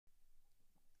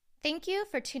Thank you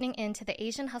for tuning in to the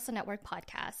Asian Hustle Network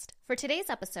podcast. For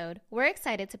today's episode, we're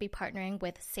excited to be partnering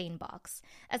with SaneBox.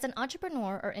 As an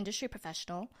entrepreneur or industry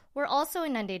professional, we're also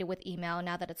inundated with email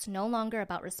now that it's no longer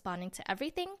about responding to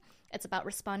everything. It's about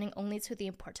responding only to the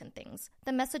important things,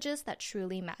 the messages that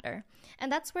truly matter.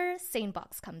 And that's where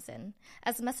SaneBox comes in.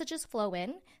 As messages flow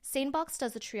in, SaneBox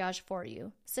does the triage for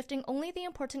you, sifting only the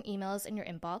important emails in your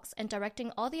inbox and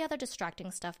directing all the other distracting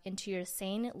stuff into your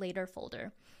Sane Later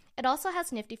folder. It also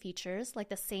has nifty features like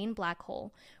the Sane Black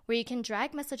Hole, where you can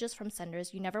drag messages from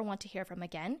senders you never want to hear from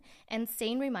again, and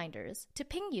Sane Reminders to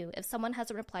ping you if someone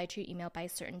hasn't replied to your email by a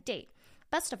certain date.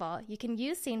 Best of all, you can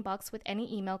use SaneBox with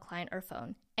any email client or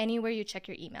phone, anywhere you check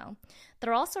your email.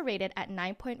 They're also rated at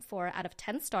 9.4 out of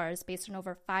 10 stars based on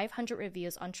over 500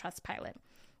 reviews on Trustpilot.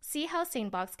 See how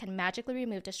SaneBox can magically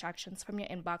remove distractions from your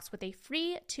inbox with a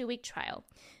free 2-week trial.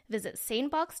 Visit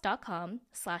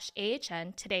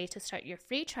sanebox.com/AHN today to start your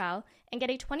free trial and get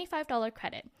a $25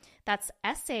 credit. That's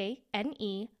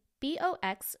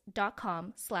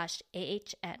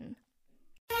sanebox.com/AHN.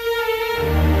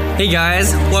 Hey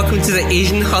guys, welcome to the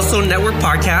Asian Hustle Network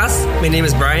podcast. My name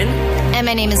is Brian. And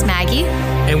my name is Maggie.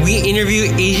 And we interview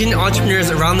Asian entrepreneurs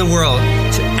around the world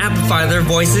to amplify their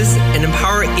voices and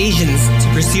empower Asians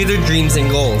to pursue their dreams and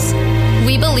goals.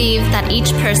 We believe that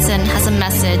each person has a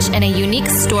message and a unique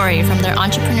story from their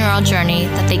entrepreneurial journey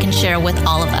that they can share with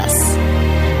all of us.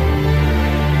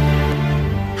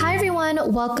 Hi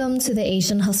everyone, welcome to the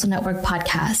Asian Hustle Network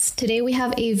podcast. Today we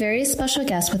have a very special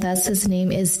guest with us. His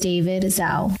name is David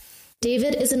Zhao.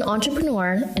 David is an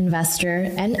entrepreneur,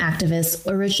 investor, and activist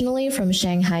originally from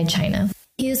Shanghai, China.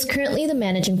 He is currently the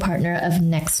managing partner of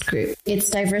Next Group. Its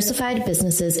diversified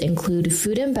businesses include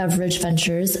food and beverage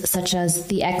ventures such as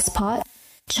The Xpot,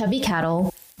 Chubby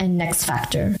Cattle, and Next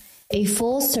Factor, a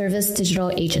full-service digital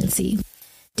agency.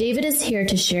 David is here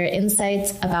to share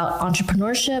insights about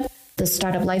entrepreneurship, the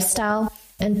startup lifestyle,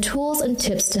 and tools and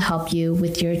tips to help you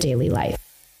with your daily life.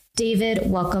 David,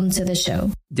 welcome to the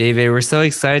show. David, we're so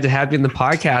excited to have you on the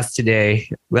podcast today.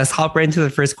 Let's hop right into the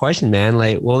first question, man.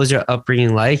 What was your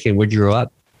upbringing like and where'd you grow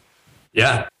up?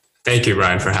 Yeah. Thank you,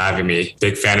 Brian, for having me.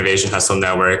 Big fan of Asian Hustle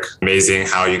Network. Amazing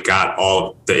how you got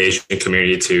all of the Asian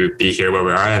community to be here where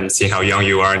we are, and seeing how young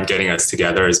you are and getting us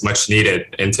together is much needed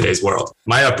in today's world.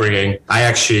 My upbringing, I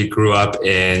actually grew up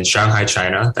in Shanghai,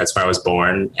 China. That's where I was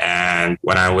born. And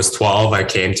when I was 12, I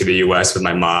came to the US with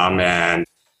my mom, and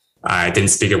I didn't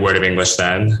speak a word of English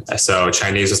then. So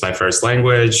Chinese was my first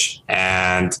language.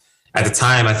 And at the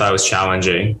time, I thought it was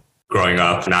challenging growing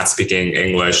up, not speaking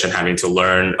English and having to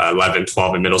learn 11,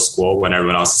 12 in middle school when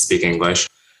everyone else is speaking English.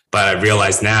 But I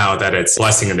realize now that it's a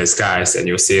blessing in disguise, and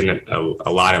you'll see it a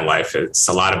lot in life. It's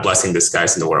a lot of blessing in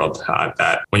disguise in the world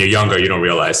that when you're younger, you don't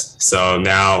realize. So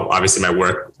now, obviously, my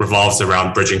work revolves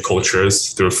around bridging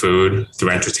cultures through food,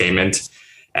 through entertainment.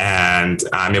 And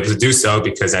I'm able to do so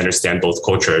because I understand both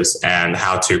cultures and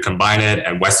how to combine it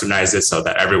and westernize it so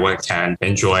that everyone can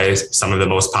enjoy some of the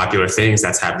most popular things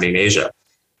that's happening in Asia,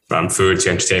 from food to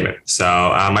entertainment. So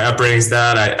my upbringing is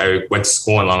that I went to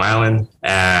school in Long Island.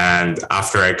 And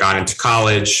after I got into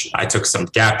college, I took some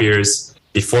gap years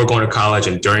before going to college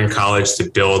and during college to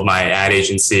build my ad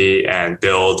agency and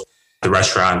build the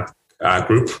restaurant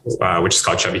group, which is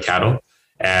called Chubby Cattle.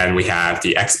 And we have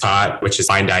The Xpot, which is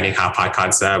fine dining hot pot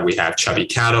concept. We have Chubby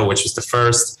Cattle, which is the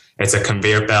first. It's a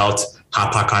conveyor belt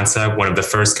hot pot concept, one of the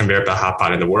first conveyor belt hot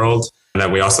pot in the world. And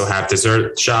then we also have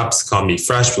dessert shops called Me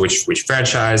Fresh, which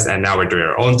franchised. And now we're doing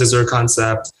our own dessert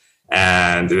concept.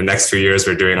 And in the next few years,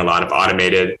 we're doing a lot of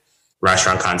automated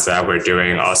restaurant concept. We're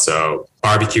doing also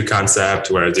barbecue concept.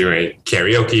 We're doing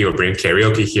karaoke. We're bringing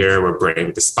karaoke here. We're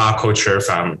bringing the spa culture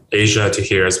from Asia to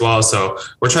here as well. So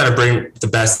we're trying to bring the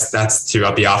best that's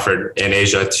to be offered in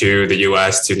Asia to the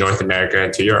US, to North America,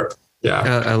 and to Europe.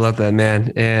 Yeah. I love that,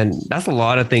 man. And that's a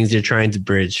lot of things you're trying to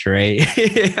bridge, right?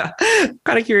 Yeah.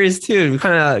 Kind of curious too. We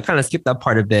kind of skipped that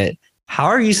part a bit. How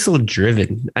are you so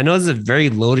driven? I know it's a very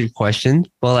loaded question,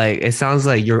 but it sounds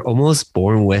like you're almost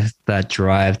born with that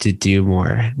drive to do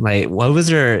more. What was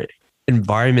your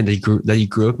environment that you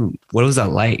grew up in? What was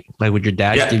that like? Would your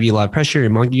dad give you a lot of pressure? Your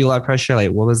mom give you a lot of pressure?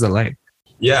 What was it like?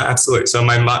 Yeah, absolutely. So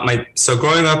so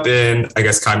growing up in, I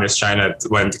guess, communist China,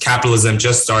 when capitalism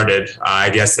just started, I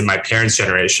guess in my parents'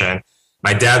 generation,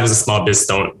 my dad was a small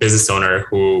business owner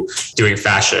who doing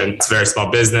fashion. It's a very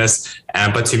small business.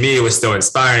 But to me, it was still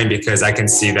inspiring because I can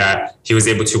see that he was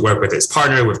able to work with his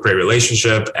partner with great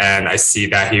relationship. And I see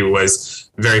that he was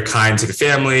very kind to the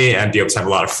family and be able to have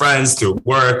a lot of friends through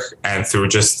work and through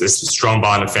just this strong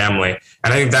bond of family.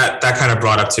 And I think that kind of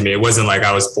brought up to me. It wasn't like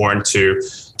I was born to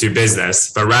do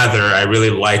business, but rather I really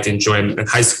liked enjoying. In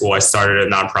high school, I started a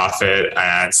nonprofit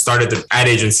and started the ad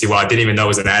agency. Well, I didn't even know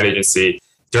it was an ad agency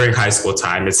during high school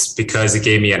time. It's because it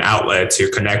gave me an outlet to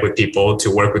connect with people, to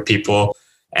work with people,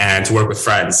 and to work with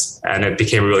friends. And it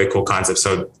became a really cool concept.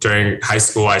 So during high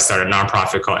school, I started a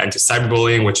nonprofit called End to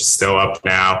Cyberbullying, which is still up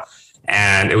now.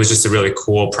 And it was just a really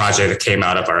cool project that came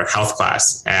out of our health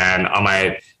class. And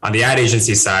on the ad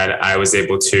agency side, I was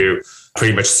able to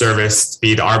pretty much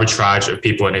be the arbitrage of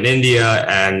people in India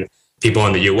and people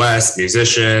in the US,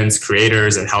 musicians,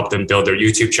 creators, and help them build their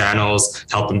YouTube channels,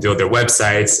 help them build their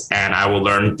websites. And I will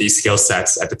learn these skill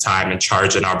sets at the time and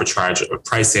charge an arbitrage of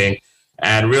pricing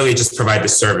and really just provide the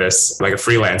service like a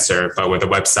freelancer, but with a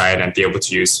website, and be able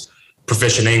to use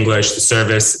proficient English to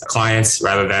service clients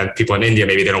rather than people in India.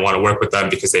 Maybe they don't want to work with them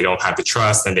because they don't have the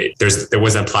trust, and there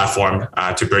wasn't a platform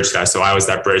to bridge that. So I was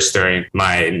that bridge during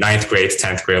my 9th grade,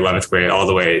 10th grade, 11th grade, all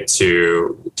the way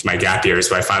to my gap years,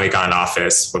 where I finally got an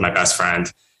office with my best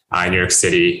friend in New York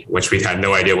City, which we had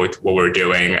no idea what we were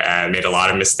doing and made a lot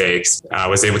of mistakes. I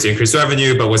was able to increase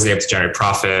revenue, but wasn't able to generate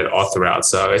profit all throughout.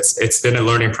 So it's been a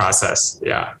learning process.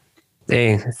 Yeah.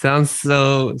 Dang, it sounds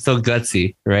so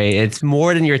gutsy, right? It's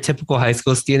more than your typical high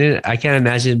school student. I can't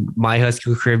imagine my high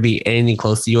school career be anything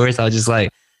close to yours. I was just like,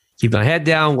 keep my head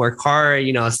down, work hard,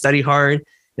 study hard.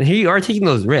 And here you are taking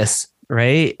those risks,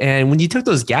 right? And when you took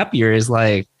those gap years,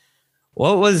 like,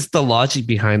 what was the logic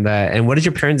behind that? And what did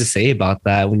your parents say about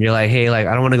that when you're like, hey, like,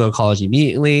 I don't want to go to college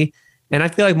immediately? And I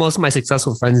feel like most of my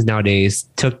successful friends nowadays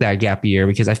took that gap year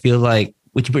because I feel like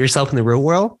when you put yourself in the real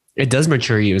world, it does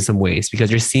mature you in some ways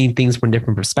because you're seeing things from a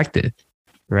different perspective,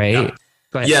 right?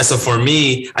 Yeah. So for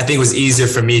me, I think it was easier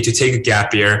for me to take a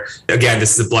gap year. Again,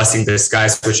 this is a blessing in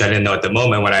disguise, which I didn't know at the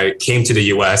moment when I came to the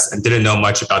US and didn't know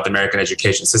much about the American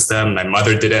education system. My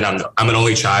mother didn't. I'm an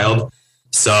only child.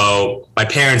 So my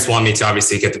parents want me to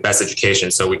obviously get the best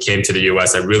education. So we came to the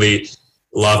US. I really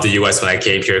loved the US when I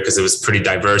came here because it was pretty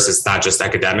diverse. It's not just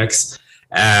academics.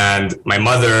 And my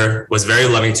mother was very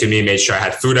loving to me, made sure I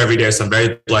had food every day. So I'm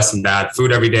very blessed in that.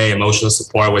 Food every day, emotional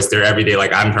support was there every day.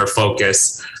 Like I'm her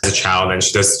focus as a child. And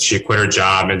she quit her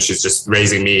job and she's just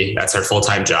raising me. That's her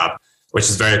full-time job, which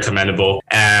is very commendable.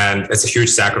 And it's a huge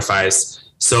sacrifice.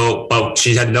 So, but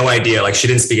she had no idea, like she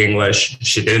didn't speak English.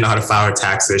 She didn't know how to file her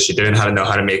taxes. She didn't know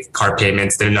how to make car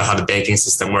payments, didn't know how the banking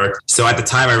system worked. So at the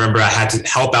time, I remember I had to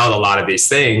help out a lot of these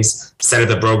things, set up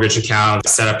the brokerage account,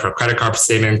 set up her credit card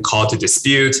statement, call to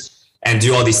dispute, and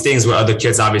do all these things where other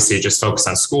kids obviously just focus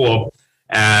on school.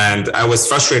 And I was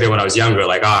frustrated when I was younger,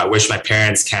 like, I wish my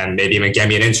parents can maybe even get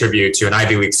me an interview to an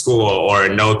Ivy League school or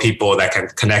know people that can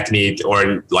connect me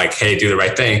or like, hey, do the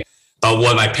right thing. But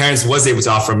what my parents was able to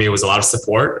offer me was a lot of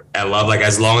support and love. Like,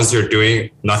 as long as you're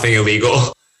doing nothing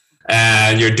illegal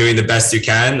and you're doing the best you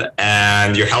can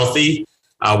and you're healthy,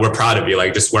 we're proud of you.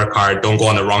 Like, just work hard, don't go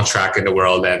on the wrong track in the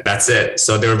world. And that's it.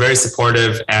 So they were very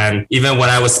supportive. And even when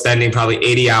I was spending probably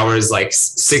 80 hours, like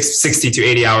 60 to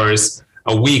 80 hours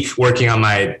a week working on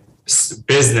my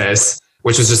business,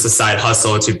 which was just a side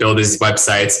hustle to build these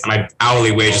websites, my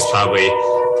hourly wage is probably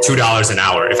 $2 an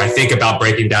hour. If I think about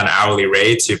breaking down hourly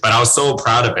rate, but I was so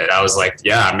proud of it. I was like,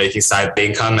 yeah, I'm making side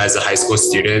income as a high school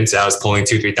student. I was pulling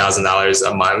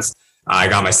 $2,000-$3,000 a month. I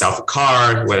got myself a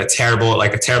car with a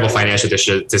terrible financial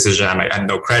decision. I had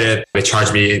no credit. They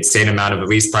charged me an insane amount of the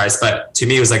lease price. But to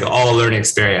me, it was like all a learning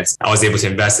experience. I was able to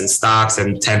invest in stocks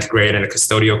in 10th grade and a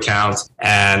custodial account.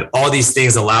 And all these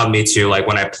things allowed me to, like,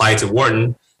 when I applied to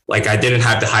Wharton, like, I didn't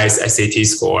have the highest SAT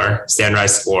score,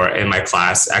 standardized score in my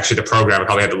class. Actually, the program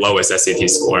probably had the lowest SAT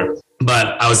score.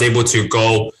 But I was able to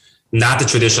go not the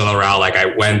traditional route. Like,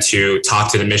 I went to talk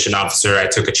to the mission officer. I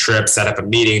took a trip, set up a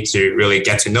meeting to really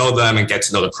get to know them and get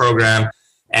to know the program.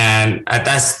 And at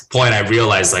that point, I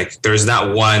realized, like, there's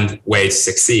not one way to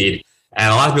succeed.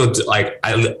 And a lot of people, like,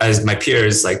 as my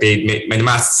peers, like, they may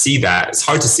not see that. It's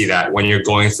hard to see that when you're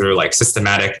going through, like,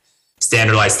 systematic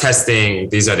standardized testing.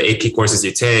 These are the AP courses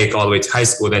you take all the way to high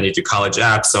school, then you do college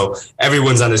apps. So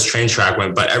everyone's on this train track,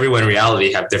 but everyone in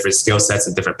reality have different skill sets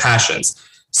and different passions.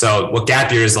 So what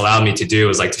gap years allowed me to do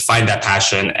is, like, to find that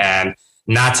passion and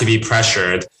not to be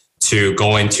pressured to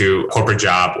go into a corporate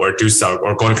job or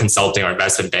go into consulting or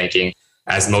investment banking,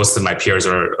 as most of my peers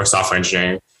are software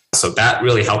engineering. So that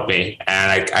really helped me.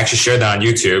 And I actually shared that on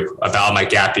YouTube about my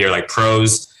gap year, like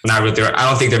pros. Not really, I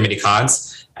don't think there are many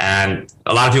cons. And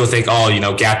a lot of people think,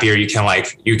 gap year,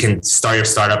 you can start your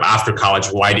startup after college.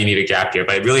 Why do you need a gap year?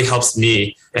 But it really helps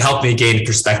me. It helped me gain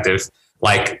perspective.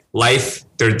 Like, life,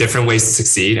 there are different ways to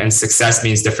succeed, and success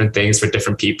means different things for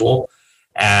different people.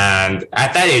 And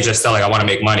at that age, I still like, I want to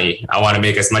make money. I want to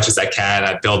make as much as I can.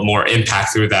 I build more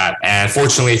impact through that. And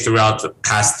fortunately, throughout the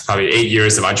past probably 8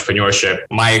 years of entrepreneurship,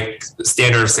 my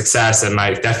standard of success and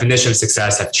my definition of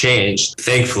success have changed,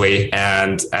 thankfully.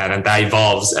 And that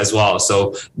evolves as well.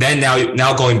 So then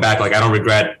now going back, like I don't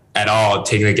regret at all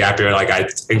taking a gap year. Like I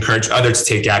encourage others to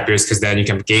take gap years because then you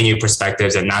can gain new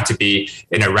perspectives and not to be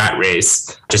in a rat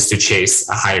race just to chase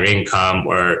a higher income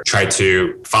or try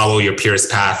to follow your peers'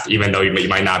 path, even though you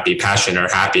might not be passionate or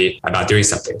happy about doing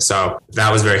something. So that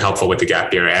was very helpful with the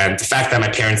gap year. And the fact that my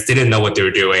parents didn't know what they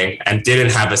were doing and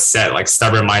didn't have a set like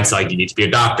stubborn mindset, like you need to be a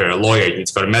doctor, a lawyer, you need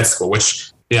to go to med school,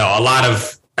 which, you know, a lot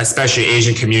of especially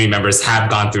Asian community members have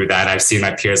gone through that. I've seen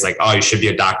my peers like, oh, you should be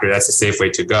a doctor. That's a safe way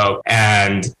to go.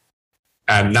 And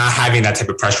not having that type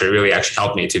of pressure really actually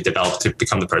helped me to develop to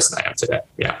become the person I am today.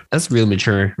 Yeah. That's a real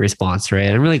mature response, right?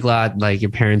 I'm really glad like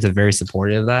your parents are very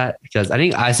supportive of that because I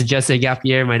think I suggested a gap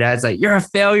year. My dad's like, you're a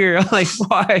failure. I'm like,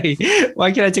 why?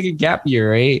 Why can't I take a gap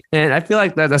year, right? And I feel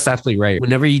like that's absolutely right.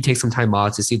 Whenever you take some time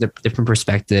off to see the different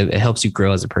perspective, it helps you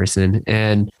grow as a person.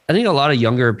 And I think a lot of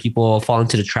younger people fall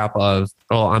into the trap of,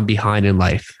 oh, I'm behind in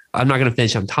life. I'm not going to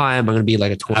finish on time. I'm going to be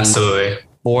like a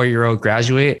 24-year-old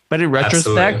graduate. But in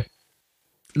retrospect,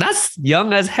 that's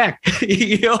young as heck.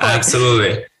 You know?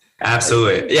 Absolutely.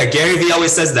 Yeah. Gary Vee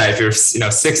always says that if you're,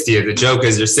 60, the joke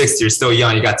is you're 60, you're still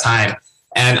young, you got time.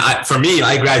 And for me,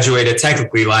 I graduated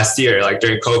technically last year, like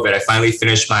during COVID. I finally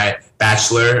finished my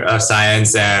Bachelor of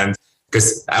Science and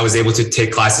because I was able to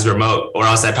take classes remote, or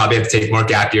else I'd probably have to take more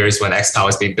gap years when XCOM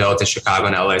was being built in Chicago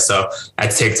and LA. So I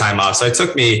had to take time off. So it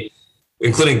took me,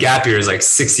 including gap years, like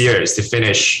 7 years to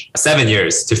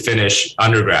finish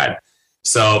undergrad.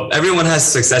 So everyone has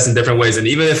success in different ways. And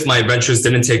even if my ventures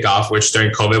didn't take off, which during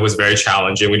COVID was very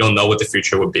challenging, we don't know what the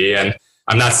future would be. And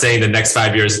I'm not saying the next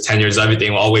 5 years, 10 years,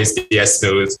 everything will always be as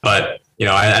smooth, but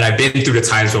I've been through the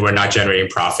times where we're not generating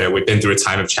profit. We've been through a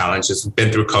time of challenges. We've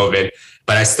been through COVID,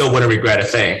 but I still wouldn't regret a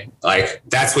thing. Like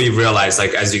that's what you realize,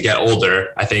 like as you get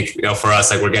older, I think, for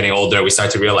us, like we're getting older, we start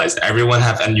to realize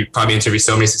and you probably interview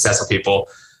so many successful people.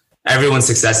 Everyone's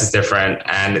success is different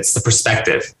and it's the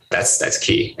perspective. That's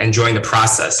key. Enjoying the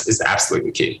process is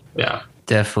absolutely key. Yeah.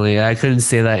 Definitely. I couldn't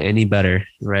say that any better,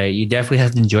 right? You definitely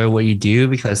have to enjoy what you do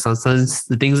because sometimes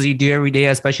the things that you do every day,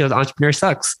 especially as an entrepreneur,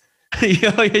 sucks.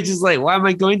 You're just like, why am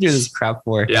I going through this crap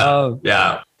for?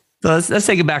 Yeah. So let's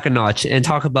take it back a notch and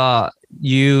talk about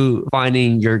you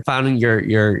founding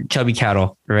your Chubby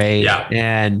Cattle, right? Yeah.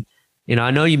 And,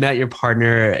 I know you met your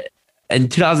partner in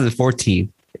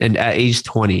 2014 and at age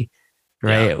 20.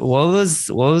 Right. Yeah. What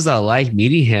was that like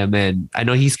meeting him? And I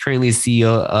know he's currently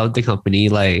CEO of the company.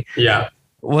 Like, yeah.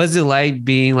 What was it like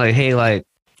being like, hey, like,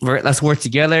 let's work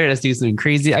together. Let's do something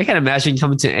crazy. I can't imagine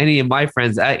coming to any of my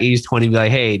friends at age 20 and be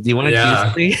like, hey, do you want to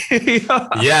do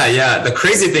something? Yeah. The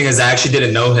crazy thing is I actually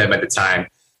didn't know him at the time.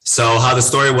 So how the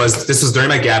story was, this was during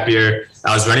my gap year.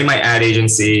 I was running my ad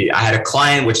agency. I had a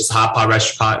client, which is a hot pot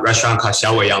restaurant called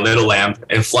Xiaowei Little Lamb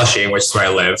in Flushing, which is where I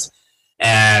lived.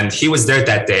 And he was there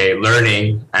that day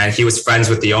learning, and he was friends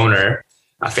with the owner,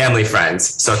 family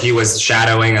friends. So he was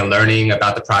shadowing and learning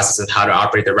about the process of how to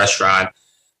operate the restaurant.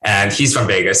 And he's from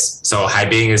Vegas. So Hai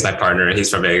Bing is my partner and he's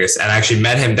from Vegas. And I actually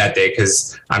met him that day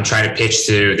because I'm trying to pitch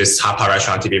to this hot pot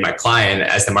restaurant to be my client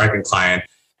as the marketing client.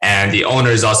 And the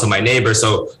owner is also my neighbor.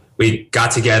 So we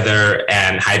got together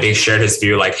and Hai Bing shared his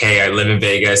view like, hey, I live in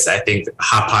Vegas. I think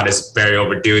hot pot is very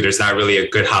overdue. There's not really a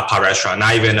good hot pot restaurant,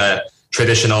 not even a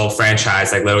traditional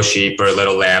franchise like Little Sheep or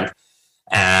Little Lamb.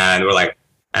 And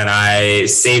and I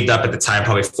saved up at the time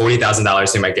probably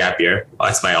 $40,000 in my gap year.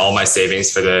 That's all my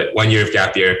savings for the 1 year of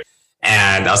gap year.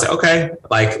 And I was like, okay,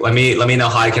 like let me know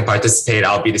how I can participate.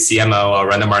 I'll be the CMO. I'll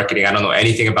run the marketing. I don't know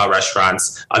anything about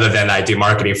restaurants other than I do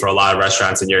marketing for a lot of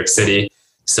restaurants in New York City.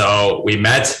 So we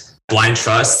met, blind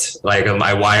trust. Like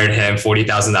I wired him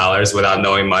 $40,000 without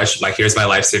knowing much. Like, here's my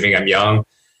life saving. I'm young.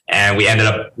 And we ended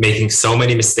up making so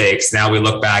many mistakes. Now we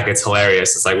look back, it's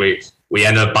hilarious. It's like we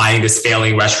ended up buying this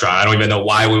failing restaurant. I don't even know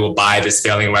why we would buy this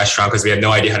failing restaurant because we had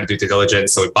no idea how to do due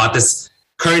diligence. So we bought this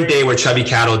current day where Chubby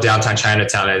Cattle downtown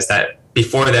Chinatown is. That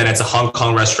before then, it's a Hong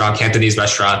Kong restaurant, Cantonese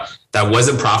restaurant that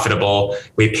wasn't profitable.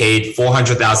 We paid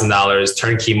 $400,000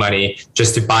 turnkey money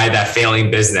just to buy that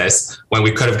failing business when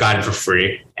we could have gotten it for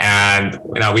free. And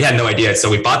we had no idea. So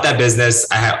we bought that business.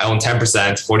 I own 10%,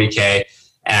 $40K.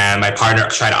 And my partner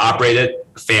tried to operate it,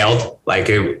 failed.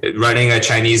 Running a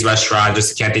Chinese restaurant,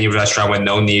 just a Cantonese restaurant with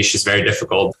no niche is very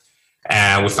difficult.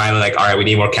 And we finally all right, we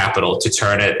need more capital to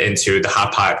turn it into the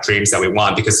hot pot dreams that we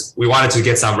want, because we wanted to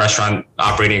get some restaurant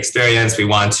operating experience. We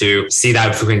want to see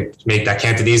that if we can make that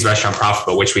Cantonese restaurant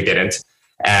profitable, which we didn't.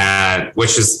 And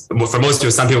which is for most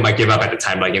people, some people might give up at the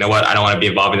time. Like, you know what? I don't want to be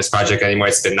involved in this project anymore.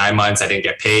 It's been 9 months. I didn't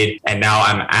get paid. And now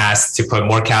I'm asked to put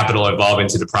more capital involved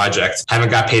into the project. I haven't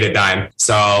got paid a dime.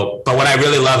 So, but what I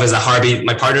really love is that Harvey,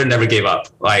 my partner, never gave up.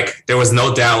 Like, there was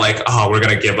no doubt like, oh, we're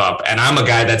going to give up. And I'm a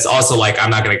guy that's also like,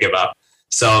 I'm not going to give up.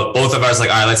 So both of us like,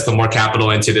 all right, let's put more capital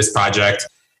into this project.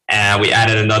 And we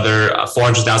added another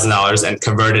 $400,000 and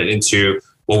converted it into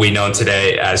what we know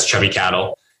today as Chubby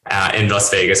Cattle in Las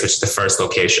Vegas, which is the first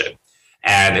location.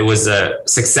 And it was a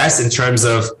success in terms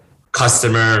of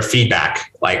customer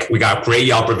feedback. Like, we got great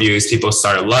Yelp reviews. People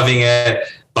started loving it,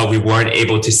 but we weren't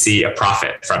able to see a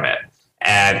profit from it.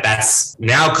 And that's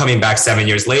now coming back 7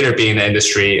 years later, being in the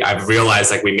industry, I've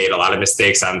realized like we made a lot of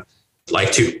mistakes on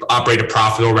like to operate a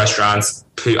profitable restaurants.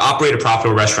 To operate a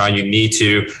profitable restaurant, you need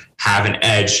to have an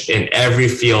edge in every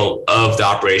field of the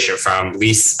operation, from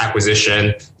lease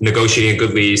acquisition, negotiating a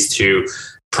good lease, to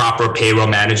proper payroll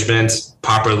management,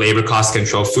 proper labor cost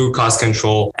control, food cost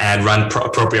control, and run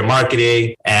appropriate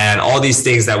marketing, and all these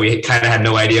things that we kind of had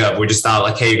no idea of. We just thought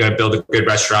like, hey, you're going to build a good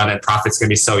restaurant and profit's going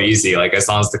to be so easy, like as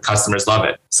long as the customers love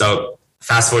it. So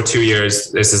fast forward 2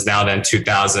 years, this is now then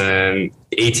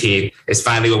 2018, is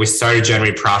finally when we started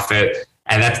generating profit.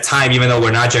 And at the time, even though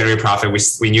we're not generating profit,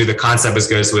 we knew the concept was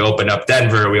good. So we opened up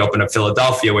Denver, we opened up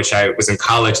Philadelphia, which I was in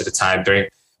college at the time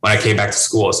when I came back to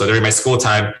school. So during my school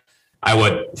time, I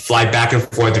would fly back and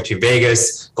forth between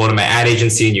Vegas, go to my ad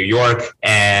agency in New York,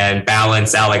 and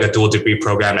balance out like a dual degree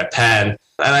program at Penn.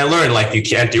 And I learned like you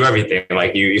can't do everything.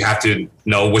 Like you have to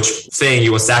know which thing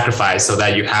you will sacrifice so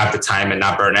that you have the time and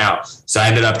not burn out. So I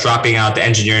ended up dropping out the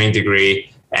engineering degree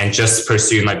and just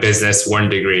pursued my business one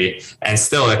degree. And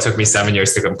still, it took me 7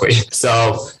 years to complete.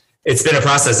 So it's been a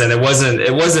process. And it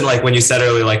wasn't like when you said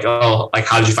earlier, like, oh, like,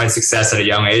 how did you find success at a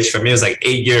young age? For me, it was like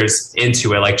 8 years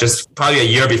into it, like just probably a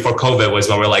year before COVID was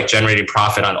when we're like generating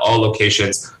profit on all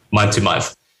locations month to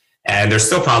month. And there's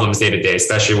still problems day to day,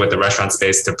 especially with the restaurant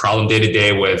space. The problem day to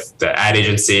day with the ad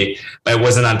agency, but it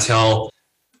wasn't until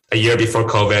a year before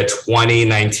COVID,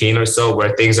 2019 or so,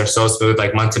 where things are so smooth,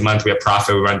 like month to month, we have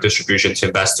profit, we run distribution to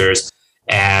investors,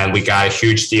 and we got a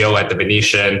huge deal at the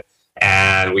Venetian,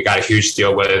 and we got a huge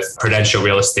deal with Prudential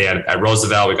Real Estate at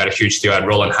Roosevelt. We got a huge deal at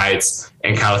Rowland Heights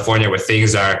in California, where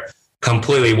things are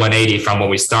completely 180 from when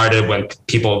we started, when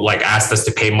people like asked us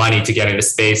to pay money to get into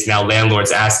space. Now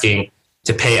landlords asking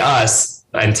to pay us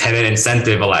a tenant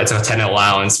incentive, it's a tenant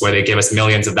allowance where they give us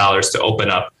millions of dollars to open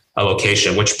up a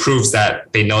location, which proves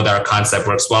that they know that our concept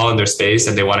works well in their space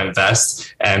and they want to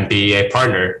invest and be a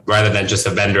partner rather than just a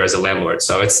vendor as a landlord.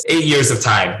 So it's 8 years of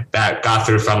time that got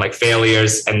through from like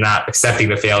failures and not accepting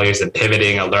the failures and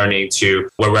pivoting and learning to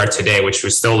where we are today, which we're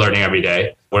still learning every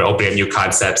day. We're opening new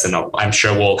concepts, and I'm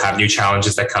sure we'll have new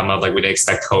challenges that come up. Like, we didn't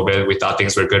expect COVID. We thought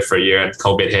things were good for a year, and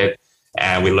COVID hit,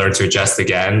 and we learned to adjust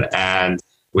again. And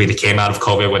we came out of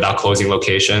COVID without closing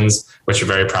locations, which we're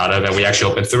very proud of. And we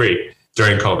actually opened 3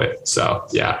 during COVID. So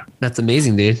yeah. That's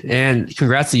amazing, dude. And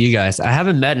congrats to you guys. I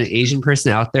haven't met an Asian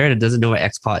person out there that doesn't know what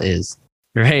XPOT is.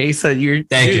 Right. So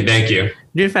Thank you. You're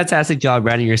doing a fantastic job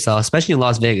branding yourself, especially in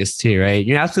Las Vegas too, right?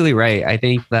 You're absolutely right. I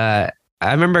think that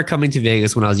I remember coming to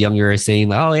Vegas when I was younger saying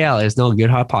like, oh yeah, there's no good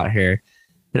hot pot here.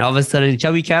 And all of a sudden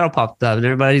Chubby Cattle popped up and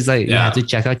everybody's like, you have to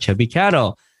check out Chubby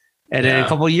Cattle. And then a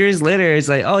couple of years later, it's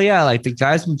like, oh yeah, like the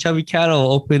guys from Chubby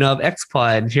Cattle open up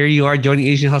XPOT, and here you are joining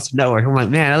Asian Hustle Network. I'm like,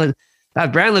 man,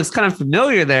 that brand looks kind of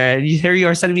familiar there. And here you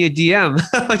are sending me a DM.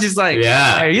 I'm just like,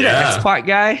 are you the XPOT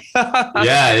guy?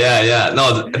 Yeah.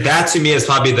 No, that to me is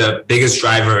probably the biggest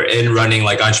driver in running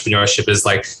like entrepreneurship, is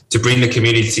like to bring the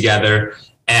community together.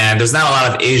 And there's not a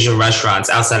lot of Asian restaurants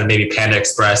outside of maybe Panda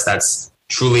Express that's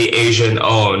truly Asian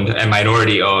owned and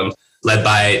minority owned, led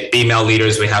by female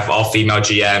leaders. We have all female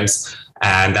GMs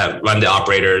and that run the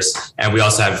operators. And we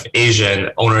also have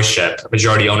Asian ownership,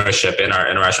 majority ownership in our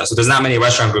restaurant. So there's not many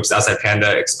restaurant groups outside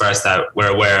Panda Express that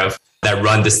we're aware of that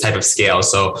run this type of scale.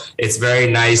 So it's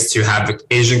very nice to have the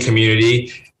Asian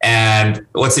community. And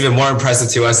what's even more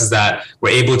impressive to us is that we're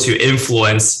able to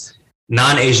influence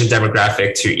non-Asian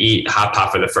demographic to eat hot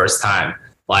pot for the first time.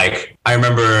 Like, I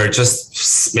remember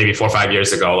just maybe 4 or 5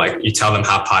 years ago, like you tell them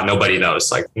hot pot, nobody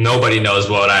knows. Like, nobody knows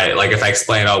what if I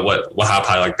explain what hot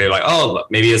pot, like they're like, oh,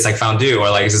 maybe it's like fondue, or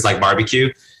like, is this like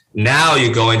barbecue? Now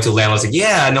you go into landlords like,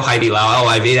 yeah, I know Hai Di Lao. Oh,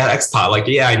 I've ate at XPOT. Like,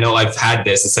 yeah, I know, I've had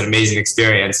this. It's an amazing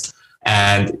experience.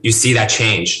 And you see that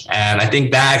change. And I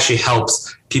think that actually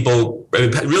helps people.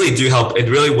 It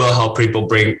really will help people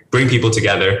bring people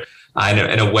together.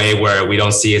 In a way where we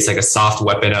don't see it's like a soft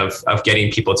weapon of getting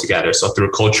people together. So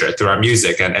through culture, through our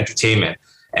music and entertainment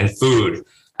and food,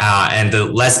 And the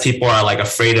less people are like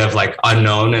afraid of like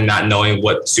unknown and not knowing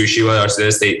what sushi was or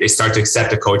this, they start to accept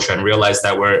the culture and realize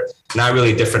that we're not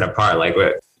really different apart. Like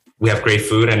we have great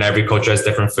food and every culture has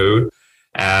different food.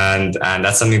 And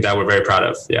that's something that we're very proud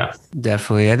of. Yeah,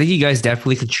 definitely. I think you guys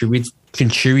definitely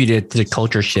contributed to the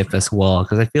culture shift as well.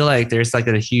 Cause I feel like there's like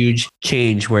a huge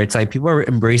change where it's like people are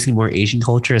embracing more Asian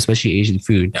culture, especially Asian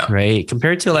food, right?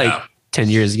 Compared to like 10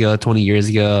 years ago, 20 years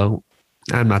ago.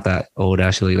 I'm not that old,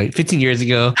 actually. Like 15 years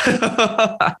ago,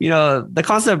 the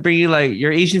concept of bringing like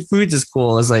your Asian foods is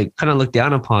cool. Is like kind of looked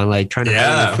down upon, like trying to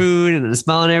find the food and the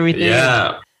smell and everything.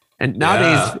 Yeah. And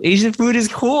nowadays, Asian food is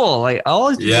cool. Like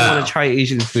all people want to try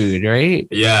Asian food, right?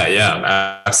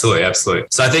 Yeah, absolutely.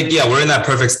 So I think, we're in that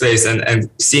perfect space, and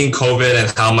seeing COVID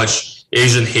and how much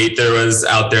Asian hate there was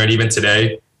out there, and even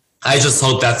today, I just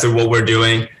hope that through what we're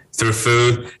doing, through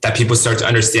food, that people start to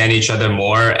understand each other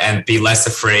more and be less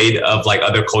afraid of like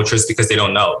other cultures because they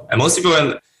don't know. And most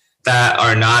people that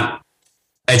are not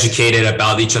educated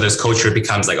about each other's culture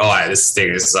becomes like, oh, this thing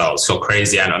is so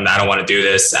crazy. I don't want to do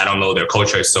this. I don't know, their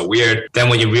culture is so weird. Then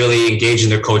when you really engage in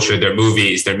their culture, their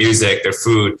movies, their music, their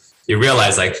food, you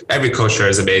realize like every culture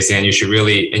is amazing and you should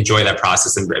really enjoy that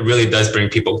process. And it really does bring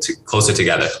people closer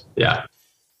together. Yeah,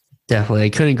 definitely. I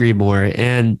couldn't agree more.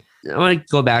 And I want to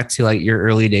go back to like your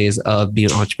early days of being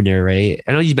an entrepreneur, right?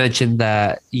 I know you mentioned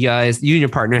that you and your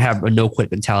partner have a no quit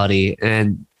mentality.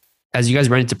 And as you guys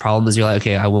run into problems, you're like,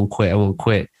 okay, I won't quit.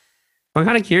 I'm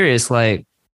kind of curious, like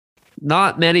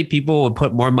not many people would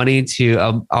put more money into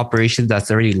operations that's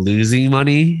already losing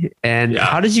money. And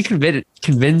how did you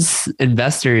convince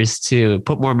investors to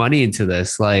put more money into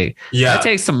this? Like that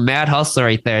takes some mad hustle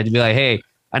right there to be like, hey,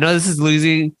 I know this is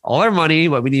losing all our money,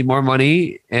 but we need more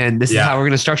money. And this is how we're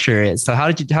going to structure it. So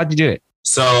how'd you do it?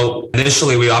 So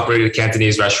initially we operated a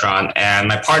Cantonese restaurant and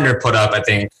my partner put up, I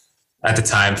think at the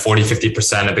time,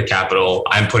 40-50% of the capital.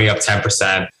 I'm putting up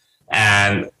 10%.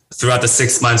 And throughout the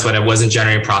 6 months when it wasn't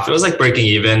generating profit, it was like breaking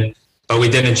even, but we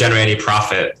didn't generate any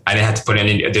profit. I didn't have to put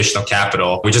any additional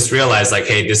capital. We just realized like,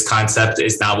 hey, this concept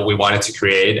is not what we wanted to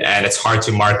create. And it's hard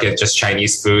to market just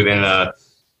Chinese food in a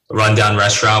rundown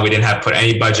restaurant. We didn't have put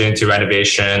any budget into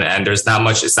renovation and there's not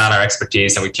much, it's not our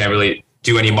expertise and we can't really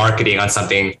do any marketing on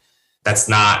something that's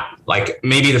not like,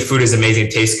 maybe the food is amazing,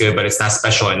 tastes good, but it's not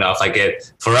special enough. Like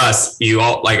for us,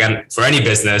 and for any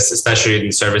business, especially in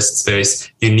the service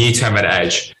space, you need to have an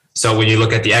edge. So when you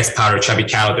look at the X Powder Chubby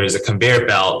Cattle, there's a conveyor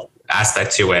belt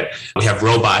aspect to it. We have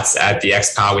robots at the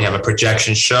X Powder. We have a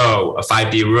projection show, a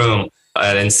 5D room,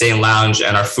 an insane lounge,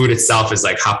 and our food itself is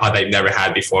like hot pot that you've never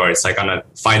had before. It's like on a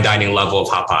fine dining level of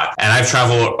hot pot. And I've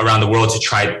traveled around the world to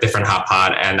try different hot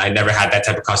pot, and I never had that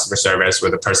type of customer service where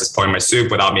the person's pouring my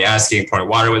soup without me asking, pouring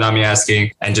water without me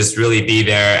asking, and just really be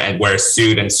there and wear a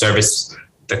suit and service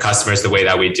the customers the way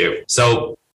that we do.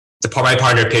 So my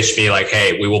partner pitched me like,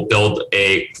 hey, we will build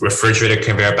a refrigerated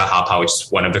conveyor belt hot pot, which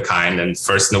is one of a kind and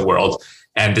first in the world.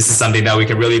 And this is something that we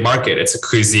can really market. It's a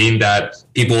cuisine that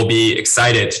people will be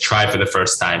excited to try for the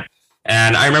first time.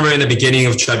 And I remember in the beginning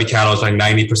of Chubby Cattle, it was like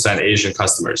 90% Asian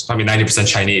customers, probably 90%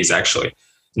 Chinese actually.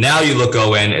 Now you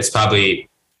go in, it's probably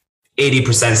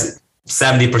 80%,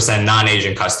 70%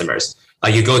 non-Asian customers.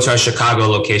 Like you go to our Chicago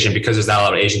location, because there's not a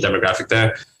lot of Asian demographic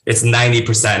there, it's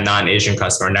 90% non-Asian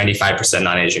customer, 95%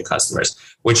 non-Asian customers,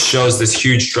 which shows this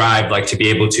huge drive, like to be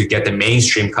able to get the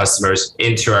mainstream customers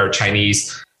into our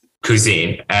Chinese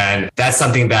cuisine. And that's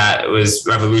something that was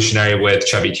revolutionary with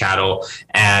Chubby Cattle.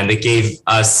 And it gave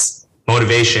us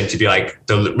motivation to be like,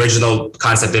 the original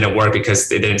concept didn't work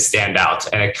because it didn't stand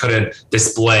out and it couldn't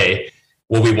display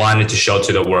what we wanted to show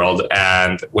to the world.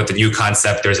 And with the new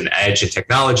concept, there's an edge in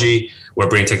technology. We're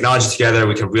bringing technology together.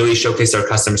 We can really showcase our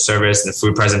customer service and the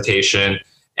food presentation.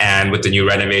 And with the new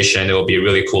renovation, it will be a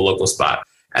really cool local spot.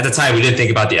 At the time, we didn't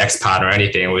think about the X-Pod or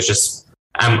anything. It was just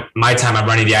my time. I'm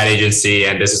running the ad agency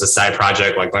and this is a side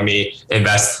project. Like, let me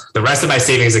invest the rest of my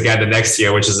savings again the next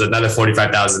year, which is another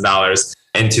 $45,000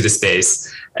 into the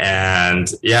space.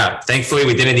 And yeah, thankfully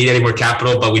we didn't need any more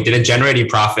capital, but we didn't generate any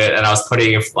profit. And I was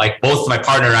putting, like, both my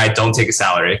partner and I don't take a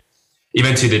salary,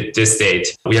 even to this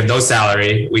date. We have no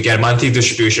salary. We get a monthly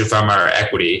distribution from our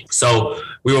equity. So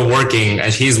we were working,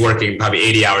 and he's working probably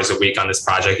 80 hours a week on this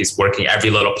project. He's working every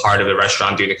little part of the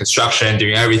restaurant, doing the construction,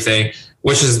 doing everything,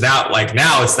 which is now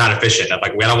it's not efficient.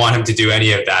 Like, we don't want him to do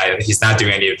any of that. And he's not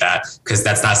doing any of that because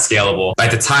that's not scalable. But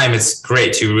at the time, it's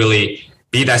great to really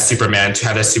be that Superman, to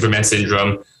have that Superman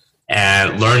syndrome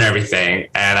and learn everything.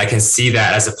 And I can see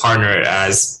that as a partner,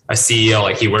 as a CEO,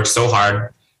 like, he works so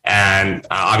hard. And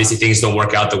obviously things don't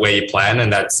work out the way you plan.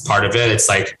 And that's part of it. It's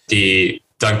like the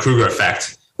Dunning-Kruger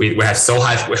effect. We have so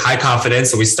high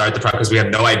confidence, and we start the project because we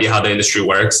have no idea how the industry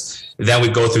works. Then we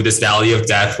go through this valley of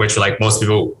death, which like most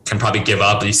people can probably give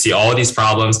up. You see all these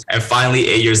problems. And finally,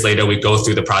 8 years later, we go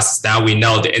through the process. Now we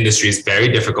know the industry is very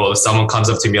difficult. If someone comes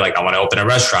up to me like, I want to open a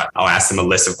restaurant, I'll ask them a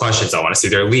list of questions. I want to see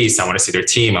their lease. I want to see their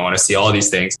team. I want to see all these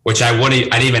things, which I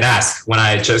didn't even ask when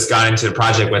I just got into the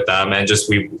project with them, and just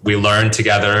we learned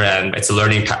together, and it's a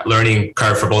learning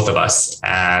curve for both of us.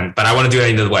 But I want to do it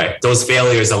any other way. Those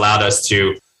failures allowed us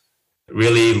to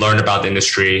really learn about the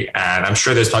industry. And I'm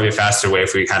sure there's probably a faster way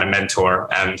if we had a mentor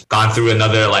and gone through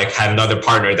had another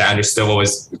partner that understood what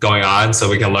was going on so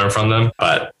we can learn from them.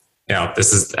 But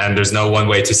there's no one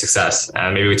way to success.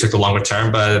 And maybe we took the longer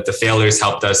term, but the failures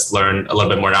helped us learn a little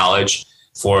bit more knowledge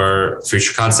for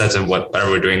future concepts and whatever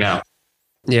we're doing now.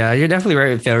 Yeah, you're definitely right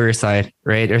with failure side,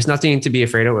 right? There's nothing to be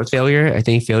afraid of with failure. I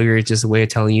think failure is just a way of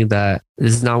telling you that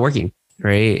this is not working,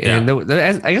 right? Yeah.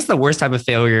 And I guess the worst type of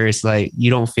failure is like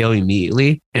you don't fail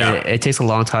immediately, and it takes a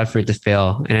long time for it to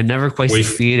fail, and it never quite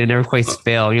succeed, it never quite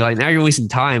fail. And you're like, now you're wasting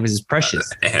time. This is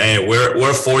precious. Hey,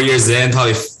 we're 4 years in,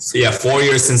 probably 4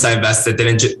 years since I invested.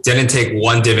 Didn't take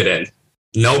one dividend,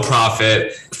 no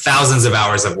profit, thousands of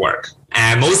hours of work.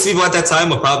 And most people at that time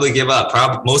will probably give up.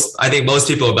 I think most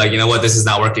people will be like, you know what, this is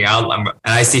not working out. And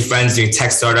I see friends doing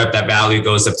tech startup that value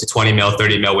goes up to 20 mil,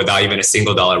 30 mil without even a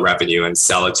single dollar revenue and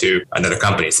sell it to another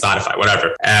company, Spotify,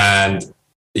 whatever. And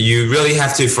you really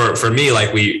have to, for me,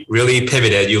 like we really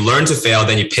pivoted. You learn to fail,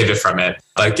 then you pivot from it.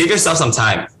 But give yourself some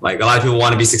time. Like a lot of people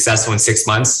want to be successful in 6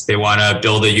 months. They want to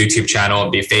build a YouTube channel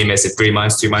and be famous in 3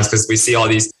 months, 2 months, because we see all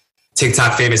these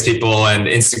TikTok famous people and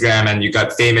Instagram, and you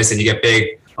got famous and you get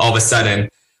big all of a sudden.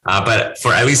 But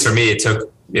at least for me, it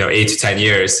took 8 to 10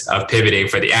 years of pivoting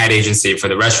for the ad agency, for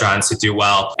the restaurants to do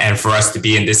well, and for us to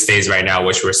be in this phase right now,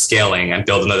 which we're scaling and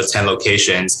build another 10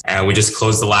 locations. And we just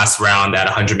closed the last round at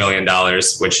 $100 million,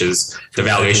 which is the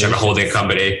valuation of a holding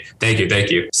company. Thank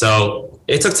you. So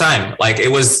it took time. Like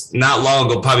it was not long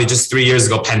ago, probably just 3 years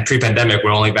ago, pre-pandemic,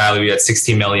 we're only valued at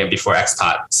 16 million before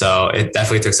XPOT. So it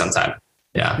definitely took some time.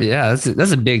 Yeah,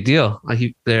 that's a big deal.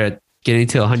 Like they're getting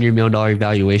to $100 million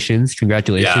valuations.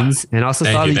 Congratulations. And also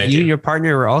saw that you and your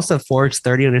partner were also Forbes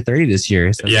 30 under 30 this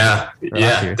year. So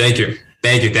Thank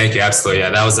you. Absolutely.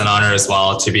 Yeah, that was an honor as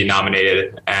well to be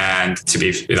nominated and to be,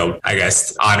 I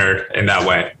guess, honored in that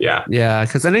way. Yeah. Yeah.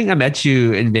 Cause I think I met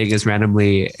you in Vegas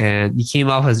randomly and you came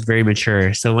off as very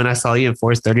mature. So when I saw you in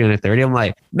Forbes 30 under 30, I'm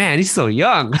like, man, he's so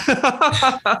young.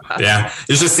 Yeah.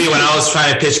 You should see when I was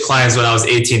trying to pitch clients when I was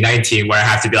 18, 19, where I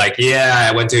have to be like,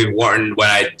 I went to Wharton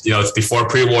when it's before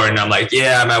pre-Wharton. I'm like,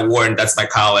 I'm at Wharton. That's my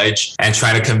college, and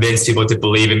trying to convince people to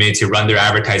believe in me to run their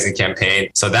advertising campaign.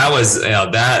 So that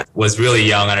was really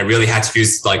young, and I really had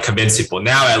to convince people.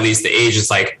 Now at least the age is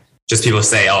like just people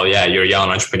say, oh yeah, you're a young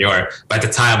entrepreneur. But at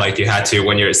the time, like you had to,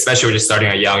 especially when you're starting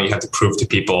out young, you have to prove to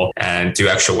people and do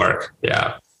extra work.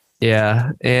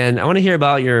 Yeah. And I want to hear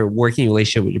about your working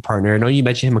relationship with your partner. I know you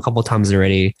mentioned him a couple of times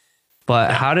already,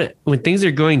 but when things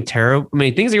are going terrible,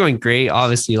 things are going great.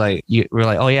 Obviously, we're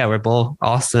like, oh yeah, we're both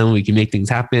awesome. We can make things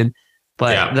happen.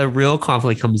 But the real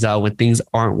conflict comes out when things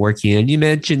aren't working. And you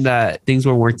mentioned that things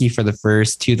weren't working for the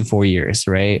first 2 to 4 years,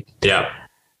 right? Yeah.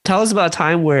 Tell us about a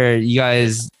time where you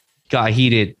guys got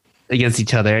heated against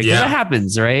each other. Yeah. That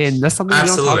happens, right? And that's something we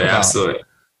don't talk about.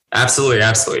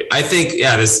 Absolutely. I think,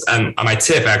 this my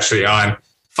tip actually on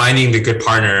finding the good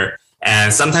partner.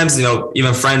 And sometimes,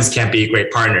 even friends can't be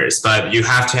great partners, but you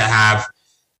have to have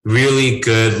really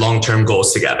good long-term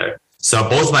goals together. So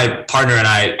both my partner and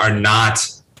I are not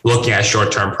looking at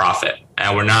short-term profit.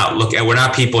 And we're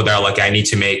not people that are like, I need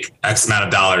to make X amount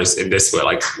of dollars in this way.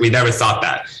 Like we never thought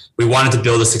that. We wanted to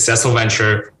build a successful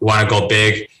venture. We want to go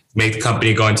big, make the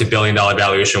company go into $1 billion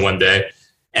valuation one day.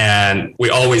 And we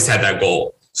always had that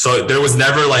goal. So there was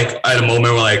never at a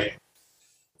moment where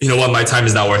you know what, my time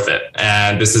is not worth it.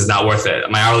 And this is not worth it.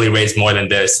 My hourly rate's more than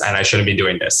this and I shouldn't be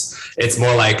doing this. It's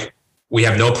more like we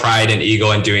have no pride and ego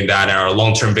in doing that. And our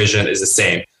long-term vision is the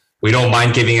same. We don't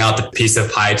mind giving out the piece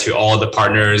of pie to all the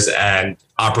partners and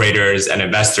operators and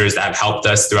investors that have helped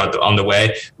us on the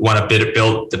way. We want to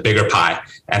build the bigger pie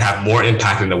and have more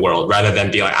impact in the world rather than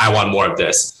be like, I want more of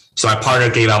this. So my partner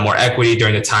gave out more equity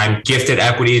during the time, gifted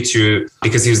equity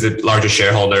because he was the largest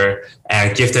shareholder,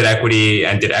 and gifted equity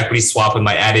and did equity swap with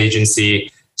my ad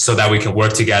agency so that we can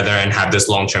work together and have this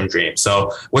long-term dream.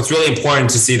 So what's really important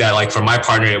to see that for my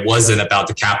partner, it wasn't about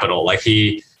the capital.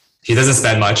 He doesn't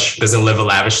spend much, doesn't live a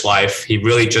lavish life. He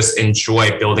really just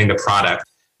enjoyed building the product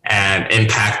and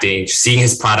impacting, seeing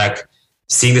his product,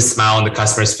 seeing the smile on the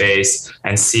customer's face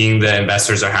and seeing the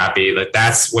investors are happy.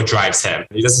 That's what drives him.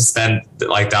 He doesn't spend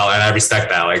like that. And I respect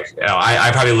that.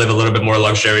 I probably live a little bit more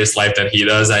luxurious life than he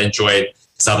does. I enjoyed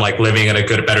some living in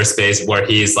a better space where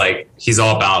he's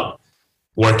all about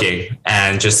working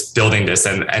and just building this,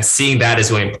 and seeing that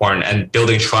is really important, and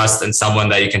building trust in someone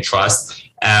that you can trust.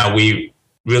 We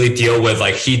really deal with,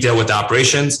 like, he deal with the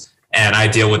operations and I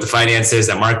deal with the finances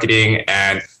and marketing,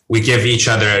 and we give each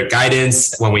other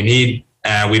guidance when we need,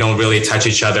 and we don't really touch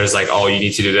each other's like, oh, you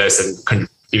need to do this, and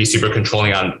be super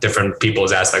controlling on different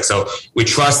people's aspects. So we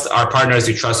trust our partners,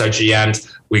 we trust our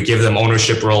GMs, we give them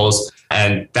ownership roles,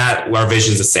 and that our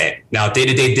vision is the same. Now,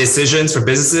 day-to-day decisions for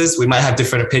businesses, we might have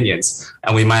different opinions,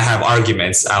 and we might have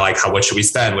arguments. Like, what should we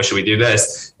spend? What should we do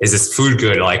this? Is this food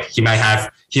good? Like, he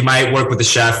might work with the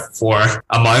chef for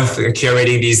a month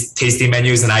curating these tasty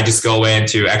menus, and I just go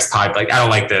into XPod, like, I don't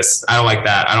like this, I don't like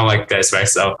that, I don't like this, right?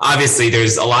 So obviously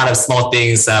there's a lot of small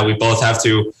things that we both have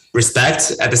to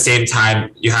respect. At the same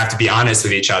time, you have to be honest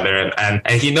with each other, and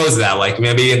he knows that. Like,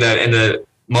 maybe in the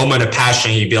moment of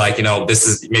passion, he'd be like, this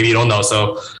is, maybe you don't know,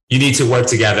 so you need to work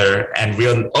together and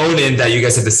own in that you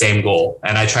guys have the same goal.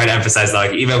 And I try to emphasize that,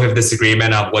 like, even if we have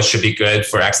disagreement on what should be good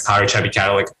for XPod or Chubby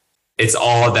Cattle, like, it's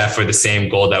all that for the same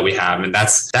goal that we have. And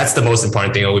that's the most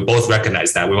important thing. We both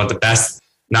recognize that we want the best,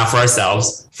 not for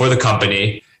ourselves, for the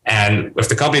company. And if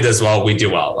the company does well, we do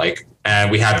well. Like,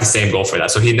 and we have the same goal for that.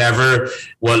 So he never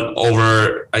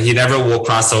will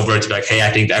cross over to be like, hey, I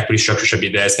think the equity structure should be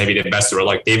this. Maybe the investor will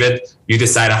like, David, you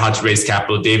decide on how to raise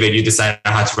capital. David, you decide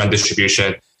on how to run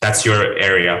distribution. That's your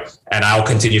area. And I'll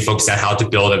continue focusing on how to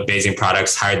build amazing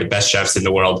products, hire the best chefs in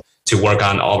the world to work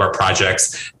on all of our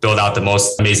projects, build out the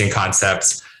most amazing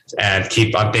concepts, and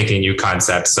keep on thinking new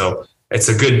concepts. So it's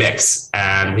a good mix,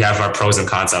 and we have our pros and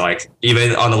cons. Like,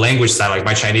 even on the language side, like,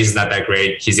 my Chinese is not that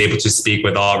great. He's able to speak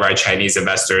with all of our Chinese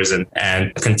investors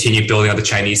and continue building on the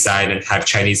Chinese side and have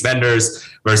Chinese vendors,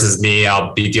 versus me,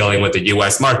 I'll be dealing with the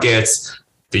US markets,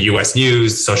 the US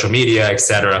news, social media,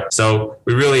 etc. So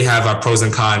we really have our pros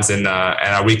and cons and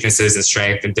our weaknesses and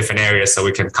strength in different areas, so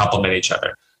we can complement each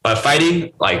other. But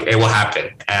fighting, like, it will happen.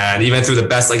 And even through the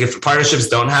best, like, if partnerships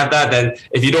don't have that, then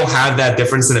if you don't have that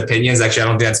difference in opinions, actually, I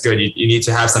don't think that's good. You need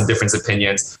to have some different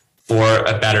opinions for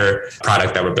a better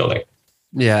product that we're building.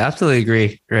 Yeah, absolutely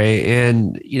agree. Right.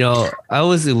 And, I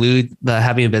always allude that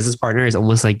having a business partner is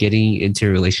almost like getting into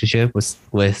a relationship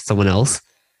with someone else.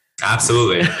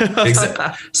 Absolutely.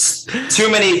 Too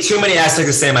many aspects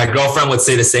the same. My girlfriend would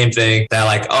say the same thing, that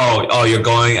like, oh, you're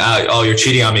going out, oh, you're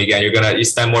cheating on me again. You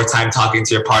spend more time talking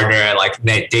to your partner and like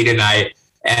date at night.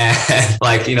 And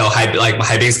like,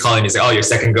 Haibing's calling you, say, oh, your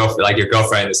second girlfriend, like your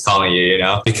girlfriend is calling you,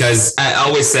 because I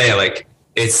always say, like,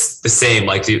 it's the same.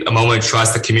 Like, a moment of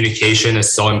trust, the communication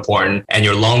is so important, and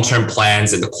your long-term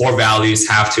plans and the core values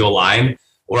have to align,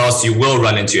 or else you will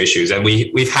run into issues. And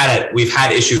we've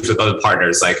had issues with other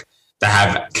partners, like, that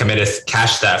have committed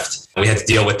cash theft. We had to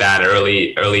deal with that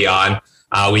early on.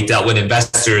 We dealt with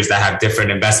investors that have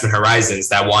different investment horizons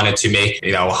that wanted to make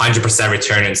 100%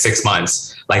 return in 6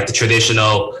 months, like the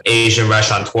traditional Asian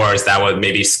restaurateurs that would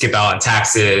maybe skip out on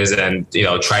taxes and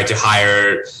try to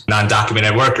hire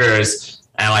non-documented workers.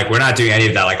 And like, we're not doing any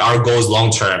of that. Like, our goal is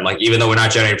long term. Like, even though we're not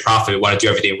generating profit, we want to do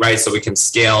everything right so we can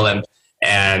scale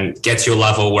and get to a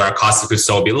level where our cost of goods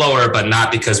sold will be lower, but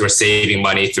not because we're saving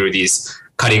money through these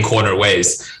cutting corner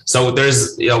ways. So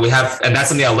there's, we have, and that's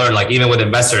something I learned, like, even with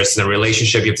investors in a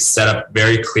relationship, you have to set up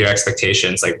very clear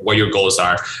expectations, like what your goals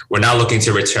are. We're not looking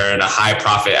to return a high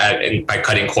profit by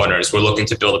cutting corners. We're looking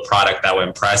to build a product that will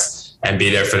impress and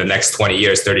be there for the next 20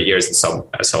 years, 30 years, and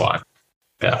so on.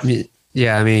 Yeah.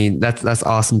 Yeah. I mean, that's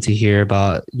awesome to hear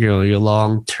about, your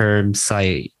long-term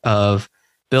sight of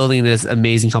building this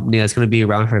amazing company that's going to be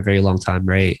around for a very long time,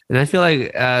 right? And I feel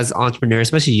like as entrepreneurs,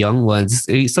 especially young ones,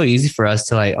 it's so easy for us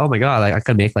to like, oh my God, like I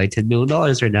could make like $10 million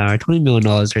right now or $20 million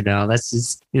right now. Let's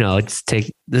just, let's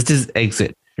just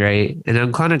exit, right? And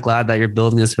I'm kind of glad that you're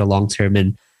building this for the long term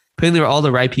and putting all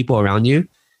the right people around you.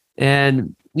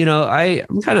 And,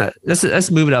 I'm kind of,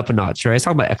 let's move it up a notch, right? Let's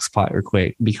talk about XPod real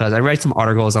quick, because I read some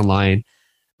articles online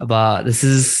about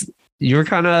you're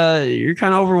kind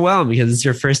of overwhelmed because it's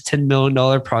your first $10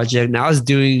 million project. Now at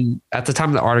the time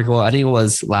of the article, I think it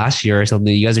was last year or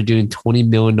something, you guys are doing $20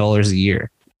 million a year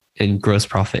in gross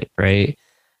profit, right?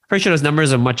 I'm pretty sure those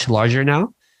numbers are much larger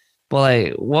now, but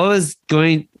like, what was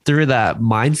going through that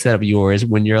mindset of yours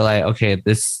when you're like, okay,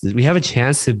 we have a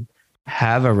chance to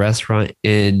have a restaurant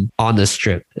on the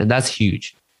strip, and that's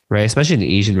huge, right? Especially an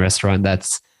Asian restaurant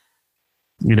that's,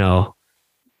 I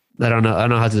don't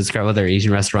know how to describe other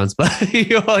Asian restaurants, but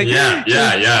like, yeah.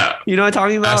 You know what I'm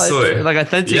talking about? Absolutely. It's like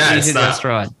authentic Asian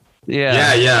restaurant.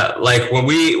 Yeah. Yeah. Like when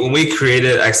we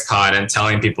created XPod and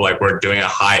telling people like we're doing a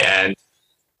high end,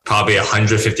 probably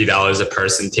 $150 a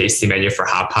person tasty menu for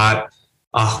hot pot.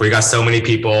 Oh, we got so many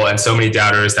people and so many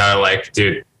doubters that are like,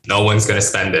 dude, no one's gonna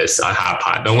spend this on hot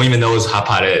pot. No one even knows what hot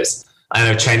pot is. I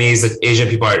know Chinese, Asian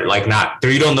people are like not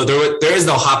there. You don't know there is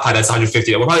no hot pot that's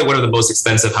 150. We're probably one of the most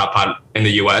expensive hot pot in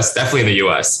the US, definitely in the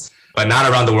US, but not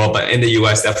around the world. But in the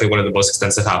US, definitely one of the most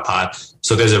expensive hot pot.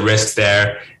 So there's a risk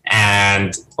there.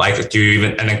 And like, and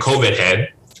then COVID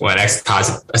hit when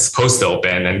XPOT is supposed to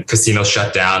open and casinos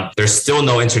shut down. There's still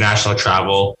no international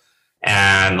travel,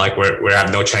 and like we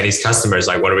have no Chinese customers.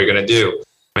 Like, what are we gonna do?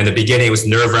 In the beginning, it was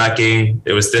nerve-wracking.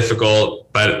 It was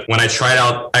difficult. But when I tried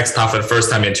out XPOT for the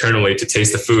first time internally to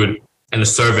taste the food and the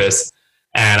service,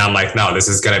 and I'm like, no, this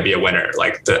is going to be a winner.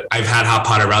 Like I've had hot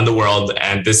pot around the world,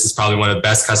 and this is probably one of the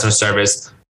best customer service,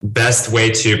 best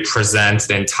way to present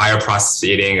the entire process of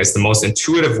eating. It's the most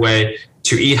intuitive way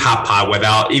to eat hot pot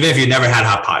without, even if you never had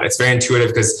hot pot, it's very intuitive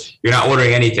because you're not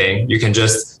ordering anything. You can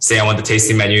just say, I want the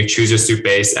tasting menu, choose your soup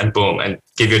base, and boom, and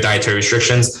give your dietary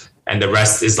restrictions. And the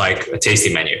rest is like a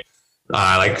tasting menu,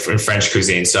 like in French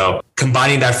cuisine. So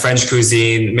combining that French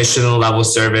cuisine, Michelin level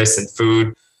service and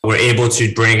food, we're able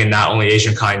to bring in not only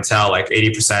Asian clientele, like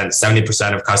 80%,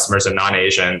 70% of customers are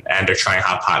non-Asian, and they're trying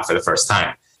hot pot for the first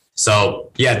time. So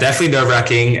yeah, definitely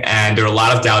nerve-wracking. And there are a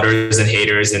lot of doubters and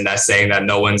haters in that, saying that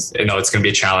no one's, it's going to be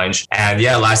a challenge. And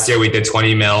yeah, last year we did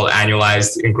 20 mil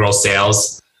annualized in gross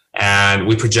sales. And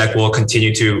we project we'll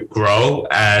continue to grow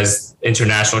as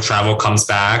international travel comes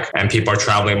back and people are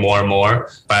traveling more and more.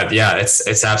 But yeah,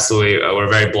 it's absolutely, we're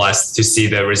very blessed to see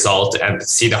the result and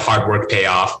see the hard work pay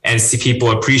off and see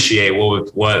people appreciate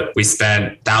what we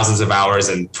spent thousands of hours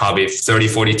and probably 30,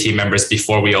 40 team members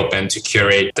before we opened to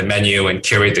curate the menu and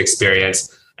curate the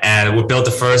experience. And we built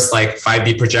the first like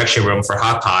 5D projection room for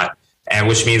hot pot, and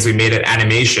which means we made an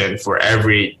animation for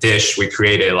every dish we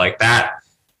created like that.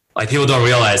 Like people don't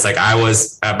realize, like I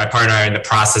was, my partner and I, in the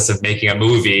process of making a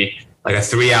movie, like a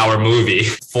 3-hour movie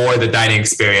for the dining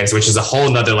experience, which is a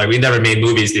whole nother, like we never made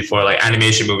movies before, like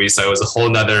animation movies. So it was a whole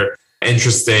nother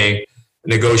interesting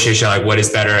negotiation. Like what is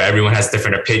better? Everyone has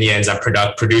different opinions. I'm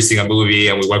producing a movie